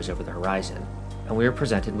sun rose over the horizon, and we were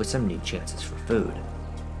presented with some new chances for food.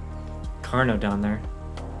 Carno down there.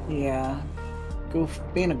 Yeah.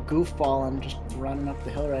 Being a goofball and just running up the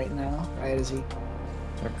hill right now. Right as he...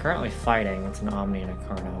 They're currently fighting. It's an Omni and a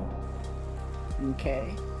Carno.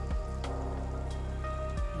 Okay.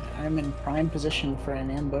 I'm in prime position for an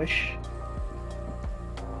ambush.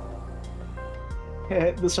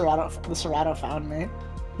 the Serrato found me.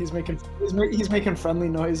 He's making friendly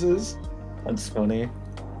noises. That's funny.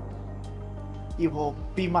 He will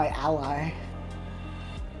be my ally.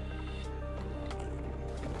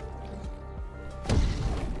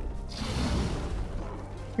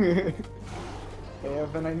 Hey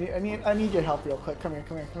Evan, I need your help real quick. Come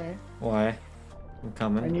here. Why? I'm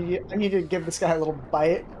coming. I need you to give this guy a little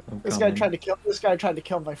bite. This guy tried to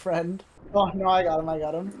kill my friend. Oh no, I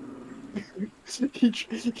got him. he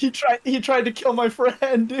tried to kill my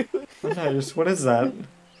friend, dude. Nice. What is that?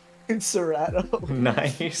 It's Serrato.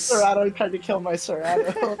 Nice. Serrato tried to kill my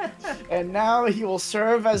Serrato. And now he will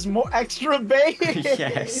serve as more extra bait.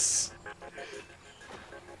 Yes.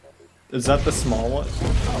 Is that the small one?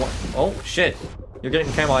 Oh shit! You're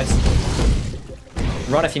getting cannibalized.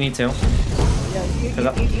 Run if you need to. Yeah, you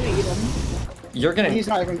eat him. You're gonna. He's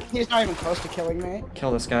not even close to killing me.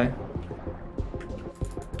 Kill this guy.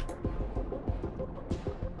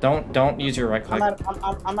 Don't use your right click.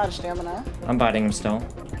 I'm out of stamina. I'm biting him still.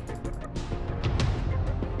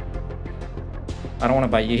 I don't want to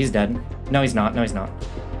bite you. He's dead. No, he's not. No, he's not.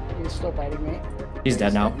 He's still biting me. He's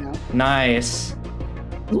dead now. Nice.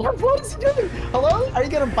 What is he doing? Hello? Are you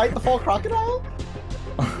gonna bite the full crocodile?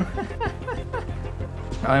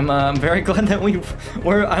 I'm very glad that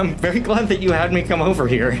I'm very glad that you had me come over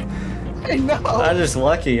here. I know. I'm just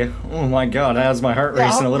lucky. Oh my god, that has my heart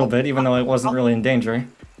racing a little bit, even though I wasn't really in danger.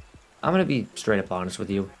 I'm gonna be straight up honest with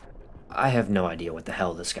you. I have no idea what the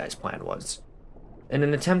hell this guy's plan was. In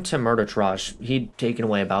an attempt to murder Trosh, he'd taken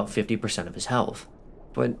away about 50% of his health.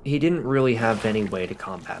 But he didn't really have any way to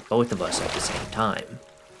combat both of us at the same time.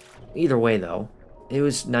 Either way though, it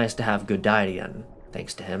was nice to have good diet again,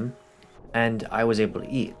 thanks to him. And I was able to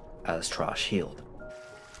eat as Trosh healed.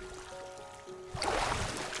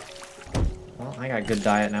 Well, I got good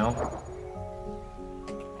diet now.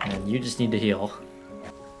 And you just need to heal.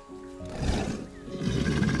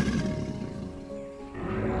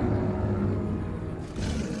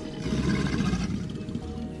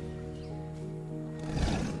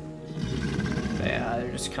 Yeah,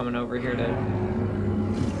 they're just coming over here to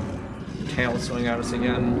tail swing at us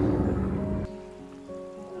again.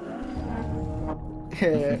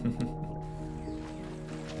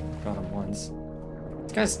 Got him once.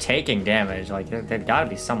 This guy's taking damage, like they've got to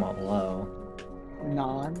be somewhat low.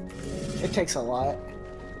 Non. It takes a lot.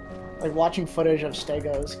 Like watching footage of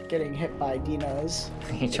Stegos getting hit by Deinos.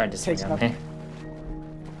 He tried to swing at me.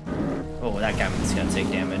 Oh, that guy was gonna take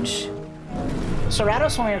damage. Serrato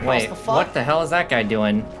swinging across the fuck. What the hell is that guy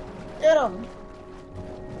doing? Get him!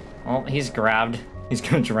 Oh, he's grabbed. He's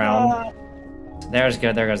gonna drown. There's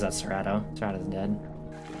good. There goes that Serrato. Serrato's dead.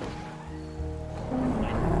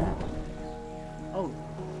 Oh,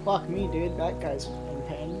 fuck me, dude. That guy's in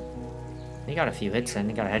pain. He got a few hits in.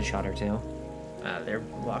 He got a headshot or two. They're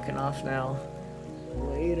walking off now.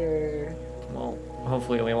 Later. Well,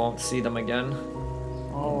 hopefully we won't see them again.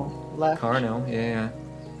 Oh, left. Carno, yeah.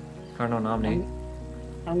 Carno and Omni.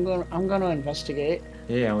 I'm gonna investigate.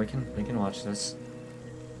 Yeah, we can watch this.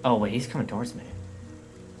 Oh wait, he's coming towards me.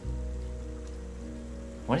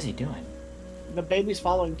 What is he doing? The baby's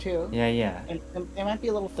following too. Yeah. They might be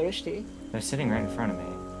a little thirsty. They're sitting right in front of me.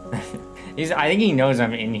 I think he knows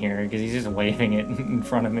I'm in here because he's just waving it in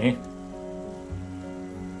front of me.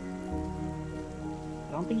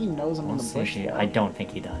 I don't think he knows I'm in the bush. I don't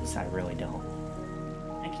think he does. I really don't.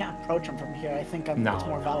 I can't approach him from here. I think it's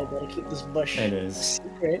more valuable to keep this bush. It is.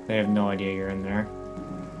 Secret. They have no idea you're in there.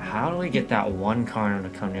 How do we get that one carno to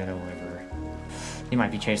come near the river? He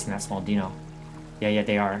might be chasing that small Deino. Yeah,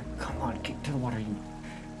 they are. Come on, get to the water.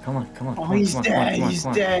 Come on. Oh, he's dead.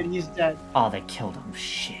 He's dead. Oh, they killed him.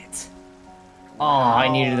 Shit. Oh, I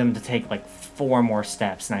needed them to take like 4 more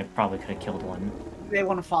steps, and I probably could have killed one. They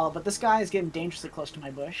want to follow, but this guy is getting dangerously close to my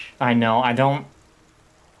bush. I know. I don't.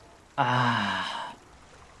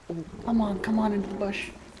 Come on into the bush.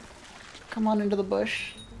 Come on into the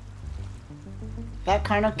bush. That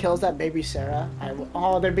kind of kills that baby Sarah.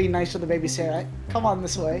 Oh, they're being nice to the baby Sarah. Come on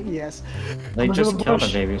this way. Yes. They just killed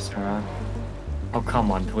the baby Sarah. Oh,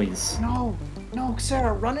 come on, please. No,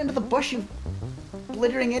 Sarah, run into the bush, you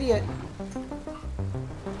glittering idiot.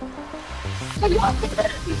 You have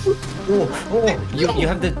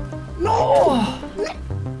the... No!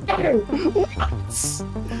 What?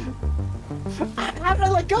 How did I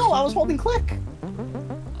let go? I was holding click.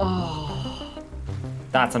 Oh,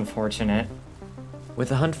 that's unfortunate. With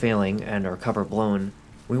the hunt failing and our cover blown,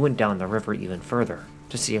 we went down the river even further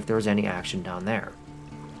to see if there was any action down there.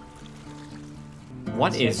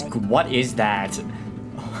 What is that?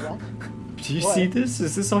 What? Do you see this?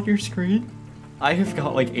 Is this on your screen? I have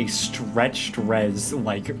got like a stretched res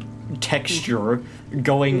like texture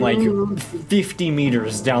going like 50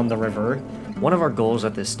 meters down the river. One of our goals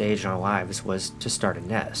at this stage in our lives was to start a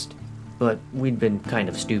nest, but we'd been kind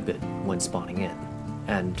of stupid when spawning in,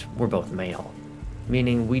 and we're both male,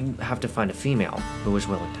 meaning we'd have to find a female who was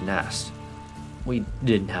willing to nest. We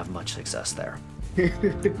didn't have much success there. Oh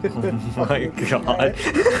my god.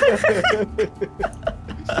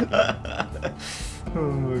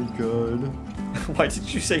 Oh my god. Why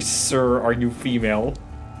did you say, sir, are you female?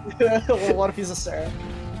 Well, what if he's a Sarah?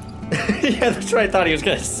 Yeah, that's what I thought he was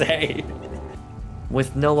gonna say.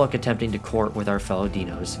 With no luck attempting to court with our fellow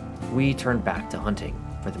Deinos, we turned back to hunting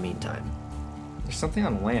for the meantime. There's something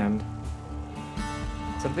on land.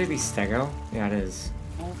 Is that baby Stego? Yeah, it is.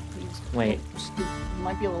 Oh, wait. He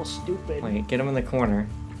might be a little stupid. Wait, get him in the corner.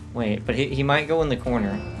 Wait, but he might go in the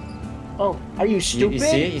corner. Oh, are you stupid? You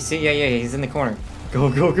see it? You see? Yeah, he's in the corner. Go.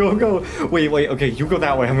 Wait, okay, you go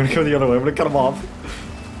that way. I'm gonna go the other way. I'm gonna cut him off.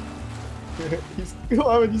 He's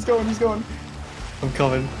going. I'm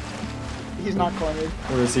coming. He's not cornered.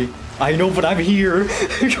 Where is he? I know, but I'm here.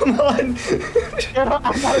 Come on. Get him. I'm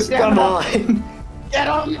out of stamina. Come on. Get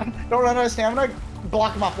him. Don't run out of stamina.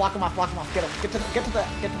 Block him off. Get him. Get to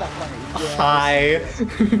that corner. Yes. Hi.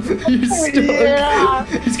 You're stuck. Yeah.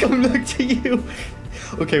 He's coming back to you.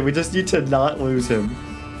 Okay, we just need to not lose him.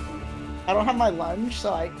 I don't have my lunge,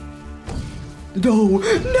 so I... No!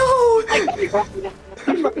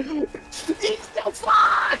 He's still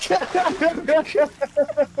fuck!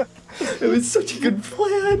 It was such a good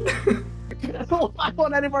plan. I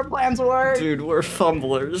want any more plans to work. Dude, we're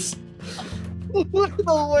fumblers. Look at the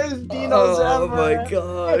worst Deinos ever. Oh my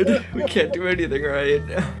god. We can't do anything right.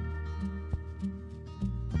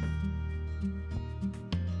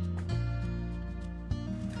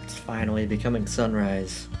 It's finally becoming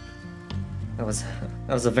sunrise. That was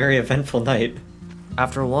a very eventful night.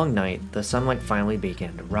 After a long night, the sunlight finally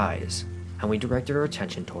began to rise, and we directed our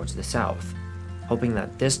attention towards the south, hoping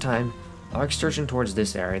that this time, our excursion towards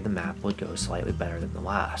this area of the map would go slightly better than the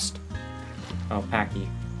last. Oh, Packy.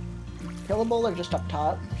 Killable or just up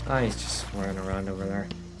top? Oh, he's just running around over there.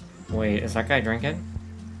 Wait, is that guy drinking?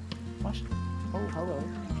 What? Oh, hello.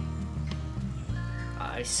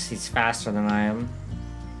 He's faster than I am.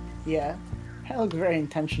 Yeah. That looks very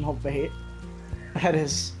intentional bait. That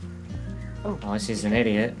is... Oh, he's an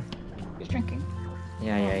idiot. He's drinking.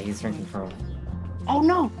 Yeah, he's drinking from... Oh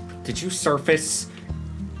no! Did you surface?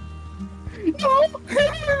 No!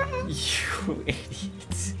 You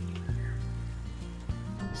idiot.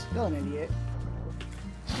 Still an idiot.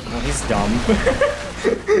 Well, he's dumb.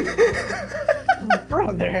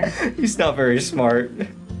 Brother. He's not very smart.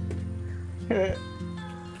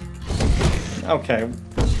 Okay.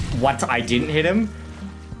 What? I didn't hit him?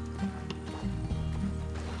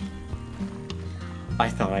 I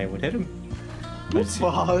thought I would hit him. Is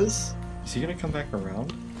he gonna come back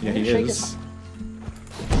around? Yeah, he Shake is.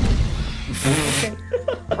 Okay.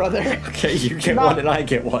 Brother. Okay, you get one and I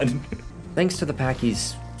get one. Thanks to the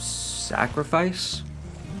Packy's sacrifice,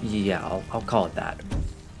 Yeah, I'll call it that.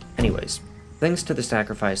 Anyways, thanks to the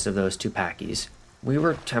sacrifice of those 2 packies, we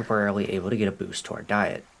were temporarily able to get a boost to our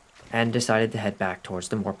diet, and decided to head back towards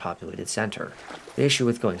the more populated center. The issue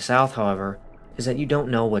with going south, however, is that you don't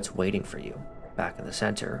know what's waiting for you back in the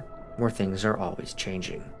center, where things are always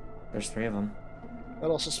changing. There's 3 of them. A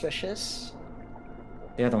little suspicious.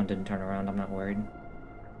 The other one didn't turn around, I'm not worried.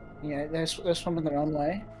 Yeah, they're swimming their own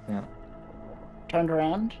way. Yeah. Turned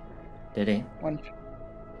around. Did he?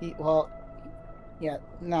 Yeah,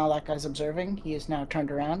 now that guy's observing. He is now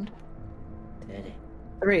turned around. Did he?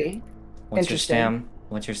 3. What's your Interesting. stam?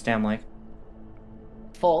 What's your stam like?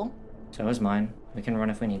 Full. So is mine. We can run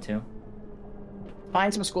if we need to.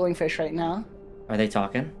 Find some schooling fish right now. Are they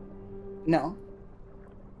talking? No.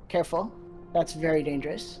 Careful. That's very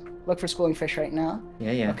dangerous. Look for schooling fish right now.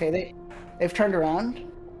 Yeah. Okay, they've turned around.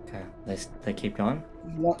 Okay, they keep going?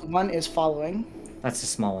 One is following. That's the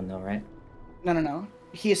small one though, right? No.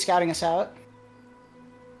 He is scouting us out.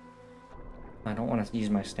 I don't want to use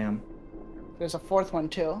my stam. There's a 4th one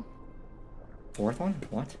too. 4th one?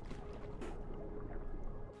 What?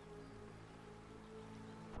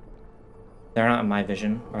 They're not in my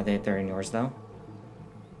vision. Are they? They're in yours though?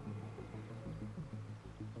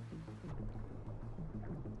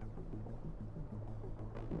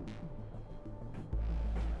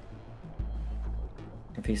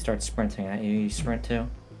 If he starts sprinting at you, you sprint too?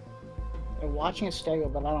 They're watching a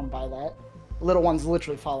stego, but I don't buy that. The little one's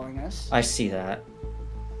literally following us. I see that.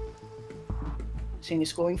 See any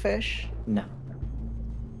schooling fish? No.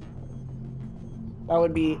 That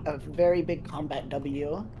would be a very big combat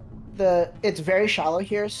W. It's very shallow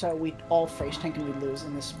here, so we all face tank and we lose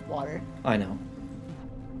in this water. I know.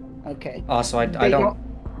 Okay. Also, I They don't...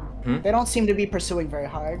 They don't seem to be pursuing very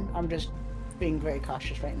hard. I'm just being very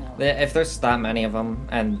cautious right now. If there's that many of them,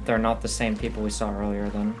 and they're not the same people we saw earlier,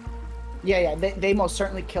 then... Yeah, they most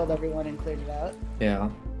certainly killed everyone and cleared it out. Yeah.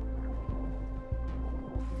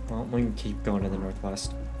 Well, we can keep going to the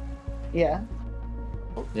northwest. Yeah.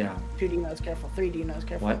 Yeah. 2 Deinos, careful. 3 Deinos,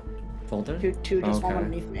 careful. What? Folder? Two just one Okay.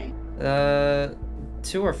 underneath me.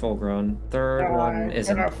 2 are full grown. Third one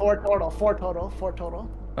isn't. There are 4 total. 4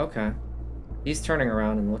 total. Okay. He's turning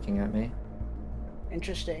around and looking at me.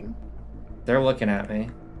 Interesting. They're looking at me.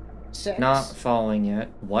 6. Not following yet.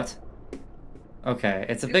 What? Okay,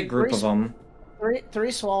 it's a big group of them.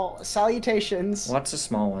 3 small. Salutations. Lots of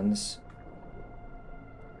small ones.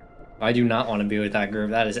 I do not want to be with that group.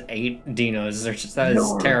 That is 8 Dinos. That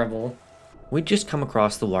is terrible. We'd just come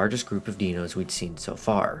across the largest group of dinos we'd seen so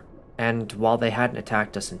far, and while they hadn't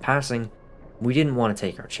attacked us in passing, we didn't want to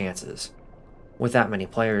take our chances. With that many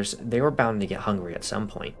players, they were bound to get hungry at some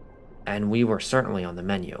point, and we were certainly on the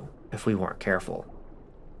menu, if we weren't careful.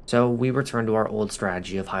 So we returned to our old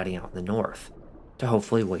strategy of hiding out in the north, to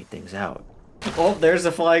hopefully wait things out. Oh, there's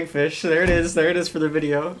a flying fish. There it is. There it is for the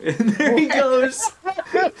video. And there he goes.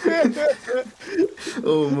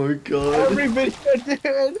 Oh my god. Every video,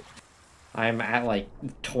 dude. I'm at like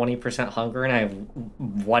 20% hunger and I have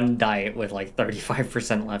 1 diet with like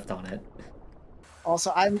 35% left on it.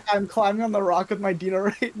 Also, I'm climbing on the rock with my Dino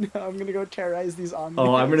right now. I'm gonna go terrorize these zombies.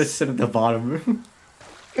 Oh, I'm gonna sit at the bottom.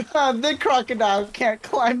 The crocodile can't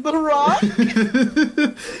climb the rock.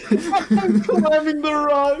 I'm climbing the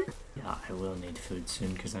rock. Yeah, I will need food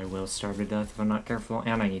soon because I will starve to death if I'm not careful,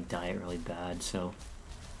 and I need diet really bad, so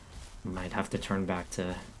I might have to turn back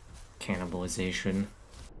to cannibalization.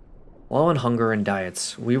 While on hunger and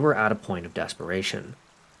diets, we were at a point of desperation.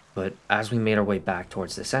 But as we made our way back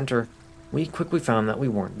towards the center, we quickly found that we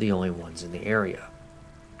weren't the only ones in the area.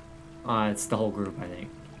 It's the whole group, I think.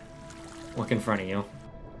 Look in front of you.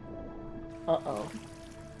 Uh-oh.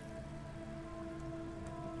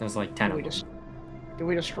 There's like 10 of them. Do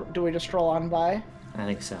we just stroll on by? I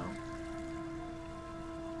think so.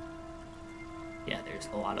 Yeah, there's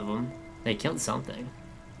a lot of them. They killed something.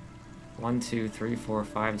 1, 2, 3, 4,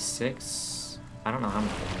 5, 6. I don't know how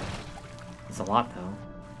many there are. It's a lot though.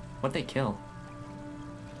 What'd they kill?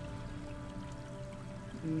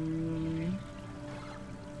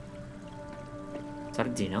 Is that a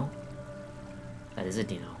Deino? That is a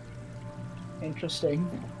Deino. Interesting.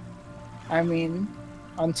 I mean,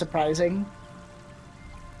 unsurprising.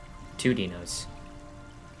 2 Dinos.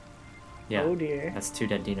 Yeah. Oh dear. That's 2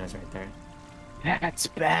 dead Dinos right there. That's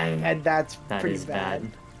bad. That's That pretty is bad.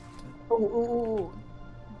 bad. Ooh.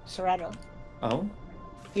 Serrato. Oh?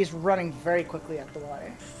 He's running very quickly at the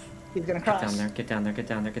water. He's gonna cross. Get down there, get down there, get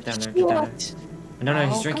down there, get down there, get down there. What? No, Oh,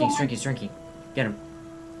 he's drinking, come he's on. drinking, he's drinking. Get him.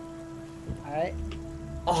 Alright.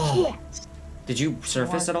 Oh! Yes. Did you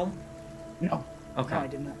surface at all? No. Okay. No, I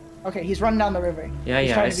did not. Okay, he's running down the river. Yeah, He's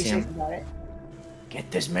yeah, trying I to be see safe him. about it.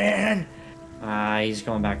 Get this man! He's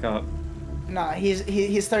going back up. No,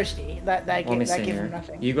 he's thirsty. That Let me see gives here. him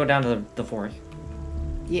nothing. You go down to the fourth.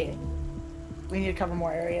 Yeah. We need to cover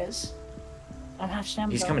more areas. I don't have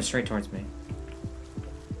stamina. He's coming straight towards me.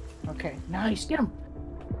 Okay, nice. Get him.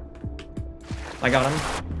 I got him.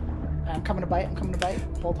 I'm coming to bite. I'm coming to bite.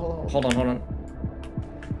 Hold. Hold on.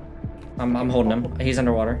 I'm holding him. He's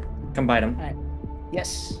underwater. Come bite him. Alright.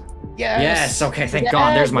 Yes. Yes. Okay. Thank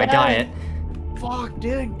God. There's my diet. Fuck,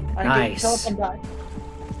 dude. Nice. Fill up and die.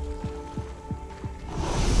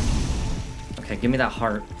 Okay. Give me that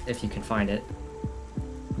heart if you can find it.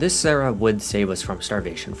 This Sarah would save us from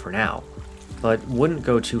starvation for now, but wouldn't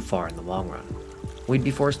go too far in the long run. We'd be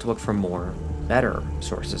forced to look for more, better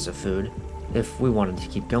sources of food if we wanted to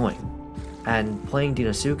keep going. And playing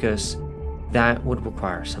Deinosuchus, that would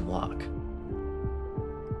require some luck.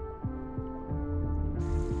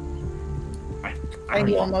 I don't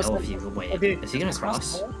he even almost know like- if you wait. Okay, Is he gonna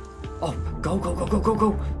cross? the hole? Oh, go!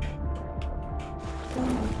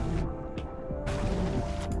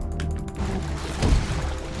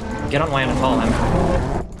 Get on land and follow him.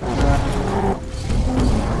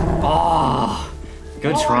 Oh,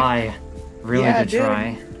 good try. Really Yeah, good dude.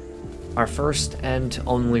 try. Our first and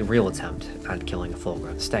only real attempt at killing a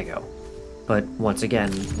full-grown stego. But once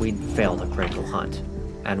again, we'd failed a critical hunt,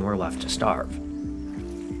 and we're left to starve.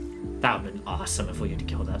 That would've been awesome if we had to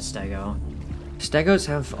kill that stego. Stegos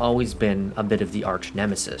have always been a bit of the arch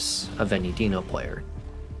nemesis of any Deino player.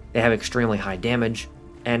 They have extremely high damage,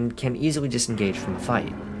 and can easily disengage from a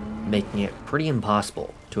fight, making it pretty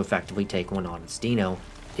impossible to effectively take one on its Deino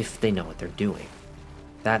if they know what they're doing.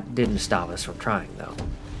 That didn't stop us from trying, though.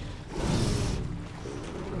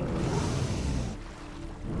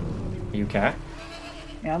 You okay?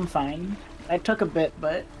 Yeah, I'm fine. I took a bit,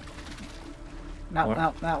 but that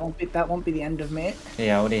won't be the end of me.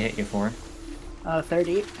 Yeah, what did he hit you for?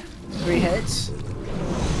 30, 3 hits.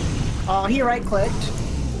 Oh, he right clicked.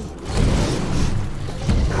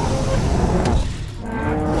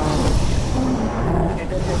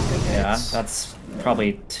 Good Yeah, hits. that's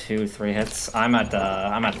probably 2-3 hits. I'm at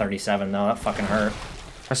 37 though. That fucking hurt.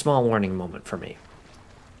 A small warning moment for me.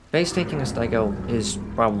 Base tanking a stego is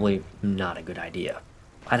probably not a good idea.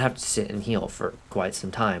 I'd have to sit and heal for quite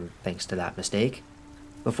some time thanks to that mistake,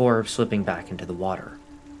 before slipping back into the water.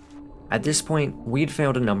 At this point, we'd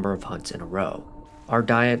failed a number of hunts in a row. Our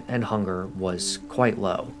diet and hunger was quite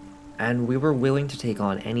low, and we were willing to take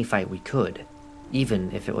on any fight we could,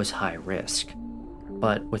 even if it was high risk.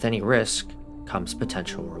 But with any risk comes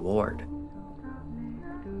potential reward.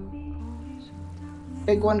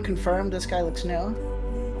 Big one confirmed. This guy looks new.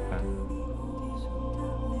 Okay.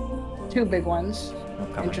 2 big ones. I'm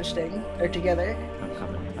coming. Interesting. They're together. I'm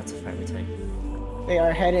coming. That's a fight we take. They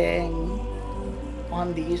are heading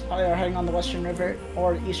on the east. They are heading on the Western River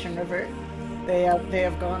or Eastern River. They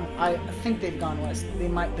have gone. I think they've gone west. They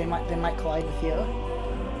might collide with you.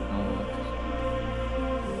 Oh,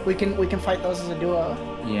 We can fight those as a duo.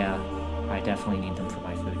 yeah. I definitely need them for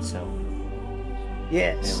my food, so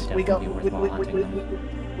Yes, It would we go. definitely be worthwhile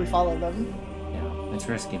hunting We follow them. yeah. It's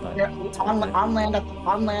risky, but They're it's on worth it. land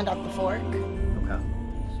at the fork. Okay.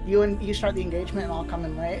 You start the engagement, and I'll come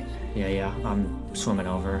in late. Yeah. I'm swimming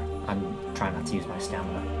over. I'm trying not to use my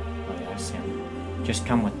stamina. Oh yeah, I see him. Just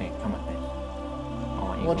come with me. Come with me. I'll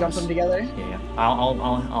let you We'll jump close. them together. Yeah.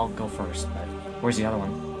 I'll go first. But where's the other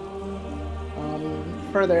one?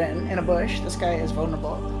 Further in a bush. This guy is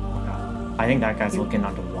vulnerable. Okay. I think that guy's looking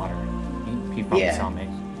underwater. He probably Yeah. saw me.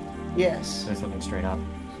 Yes. So he's looking straight up.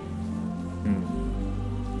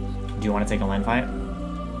 Do you want to take a land fight?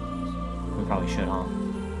 We probably should, huh?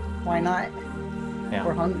 Why not? Yeah.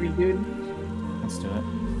 We're hungry, dude. Let's do it.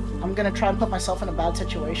 I'm gonna try and put myself in a bad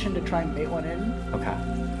situation to try and bait one in. Okay.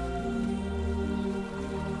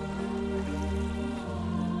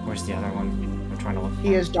 Where's the other one? I'm trying to look.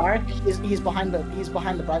 He is dark. He's behind the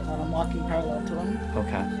bright one. I'm walking parallel to him.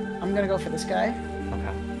 Okay. I'm gonna go for this guy.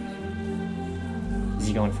 Okay. Is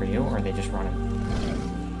he going for you, or are they just running?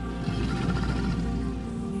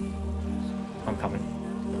 I'm coming.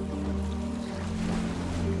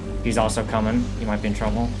 He's also coming. He might be in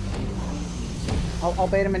trouble. I'll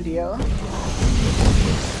bait him in Dio.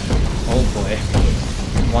 Oh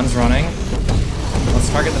boy. One's running. Let's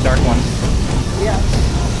target the dark one. Yes.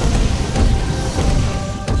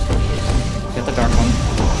 Get the dark one.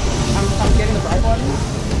 I'm getting the bright one.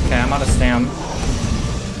 Okay, I'm out of stam.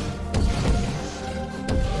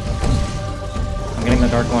 I'm getting the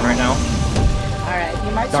dark one right now. Alright,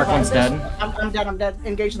 you might Dark survive one's this. dead. I'm dead.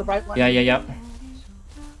 Engage the bright one. Yeah, yep.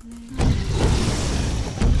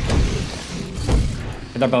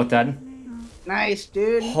 They're both dead. Nice,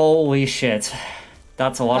 dude. Holy shit.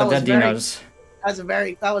 That's a lot That of was dead very- dinos.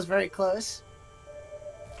 That was very close.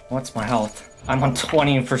 What's my health? I'm on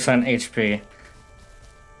 20% HP.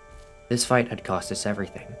 This fight had cost us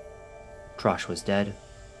everything. Trosh was dead,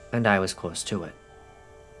 and I was close to it.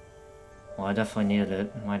 Well, I definitely needed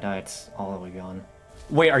it. My diet's all the way gone.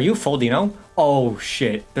 Wait, are you full Deino? Oh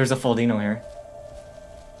shit, there's a full Deino here.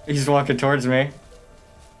 He's walking towards me.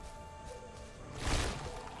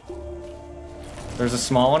 There's a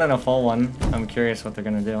small one and a full one. I'm curious what they're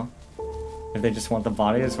gonna do. If they just want the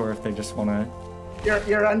bodies or if they just wanna...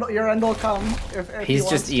 Your end will come. If He's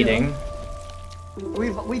just eating.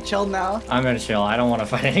 We chilled now. I'm gonna chill. I don't want to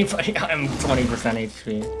fight anybody. I'm 20%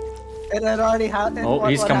 HP. It had already happened. Oh,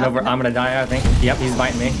 he's coming over. I'm gonna die, I think. Yep, he's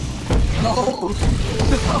biting me. No.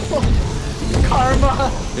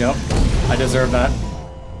 Karma. Yep, I deserve that.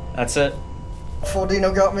 That's it. Full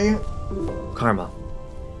Deino got me. Karma.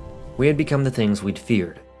 We had become the things we'd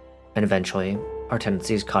feared, and eventually, our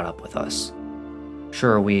tendencies caught up with us.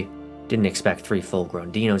 Sure, we didn't expect 3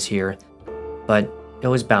 full-grown Deinos here, but it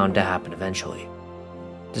was bound to happen eventually.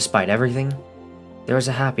 Despite everything, there was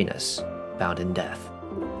a happiness found in death.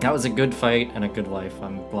 That was a good fight and a good life.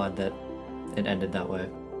 I'm glad that it ended that way.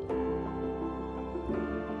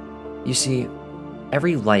 You see,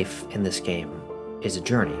 every life in this game is a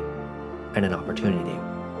journey and an opportunity.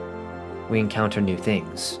 We encounter new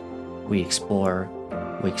things, we explore,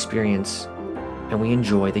 we experience, and we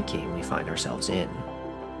enjoy the game we find ourselves in.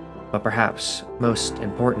 But perhaps, most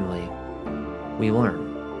importantly, we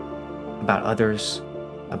learn about others,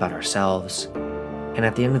 about ourselves, and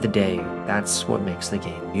at the end of the day, that's what makes the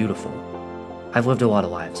game beautiful. I've lived a lot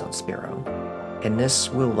of lives on Spiro, and this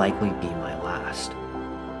will likely be my last.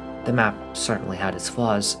 The map certainly had its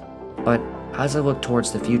flaws, but as I look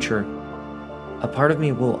towards the future, a part of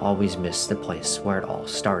me will always miss the place where it all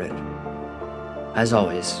started. As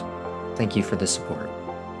always, thank you for the support.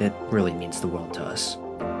 It really means the world to us.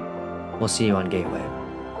 We'll see you on Gateway.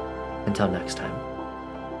 Until next time.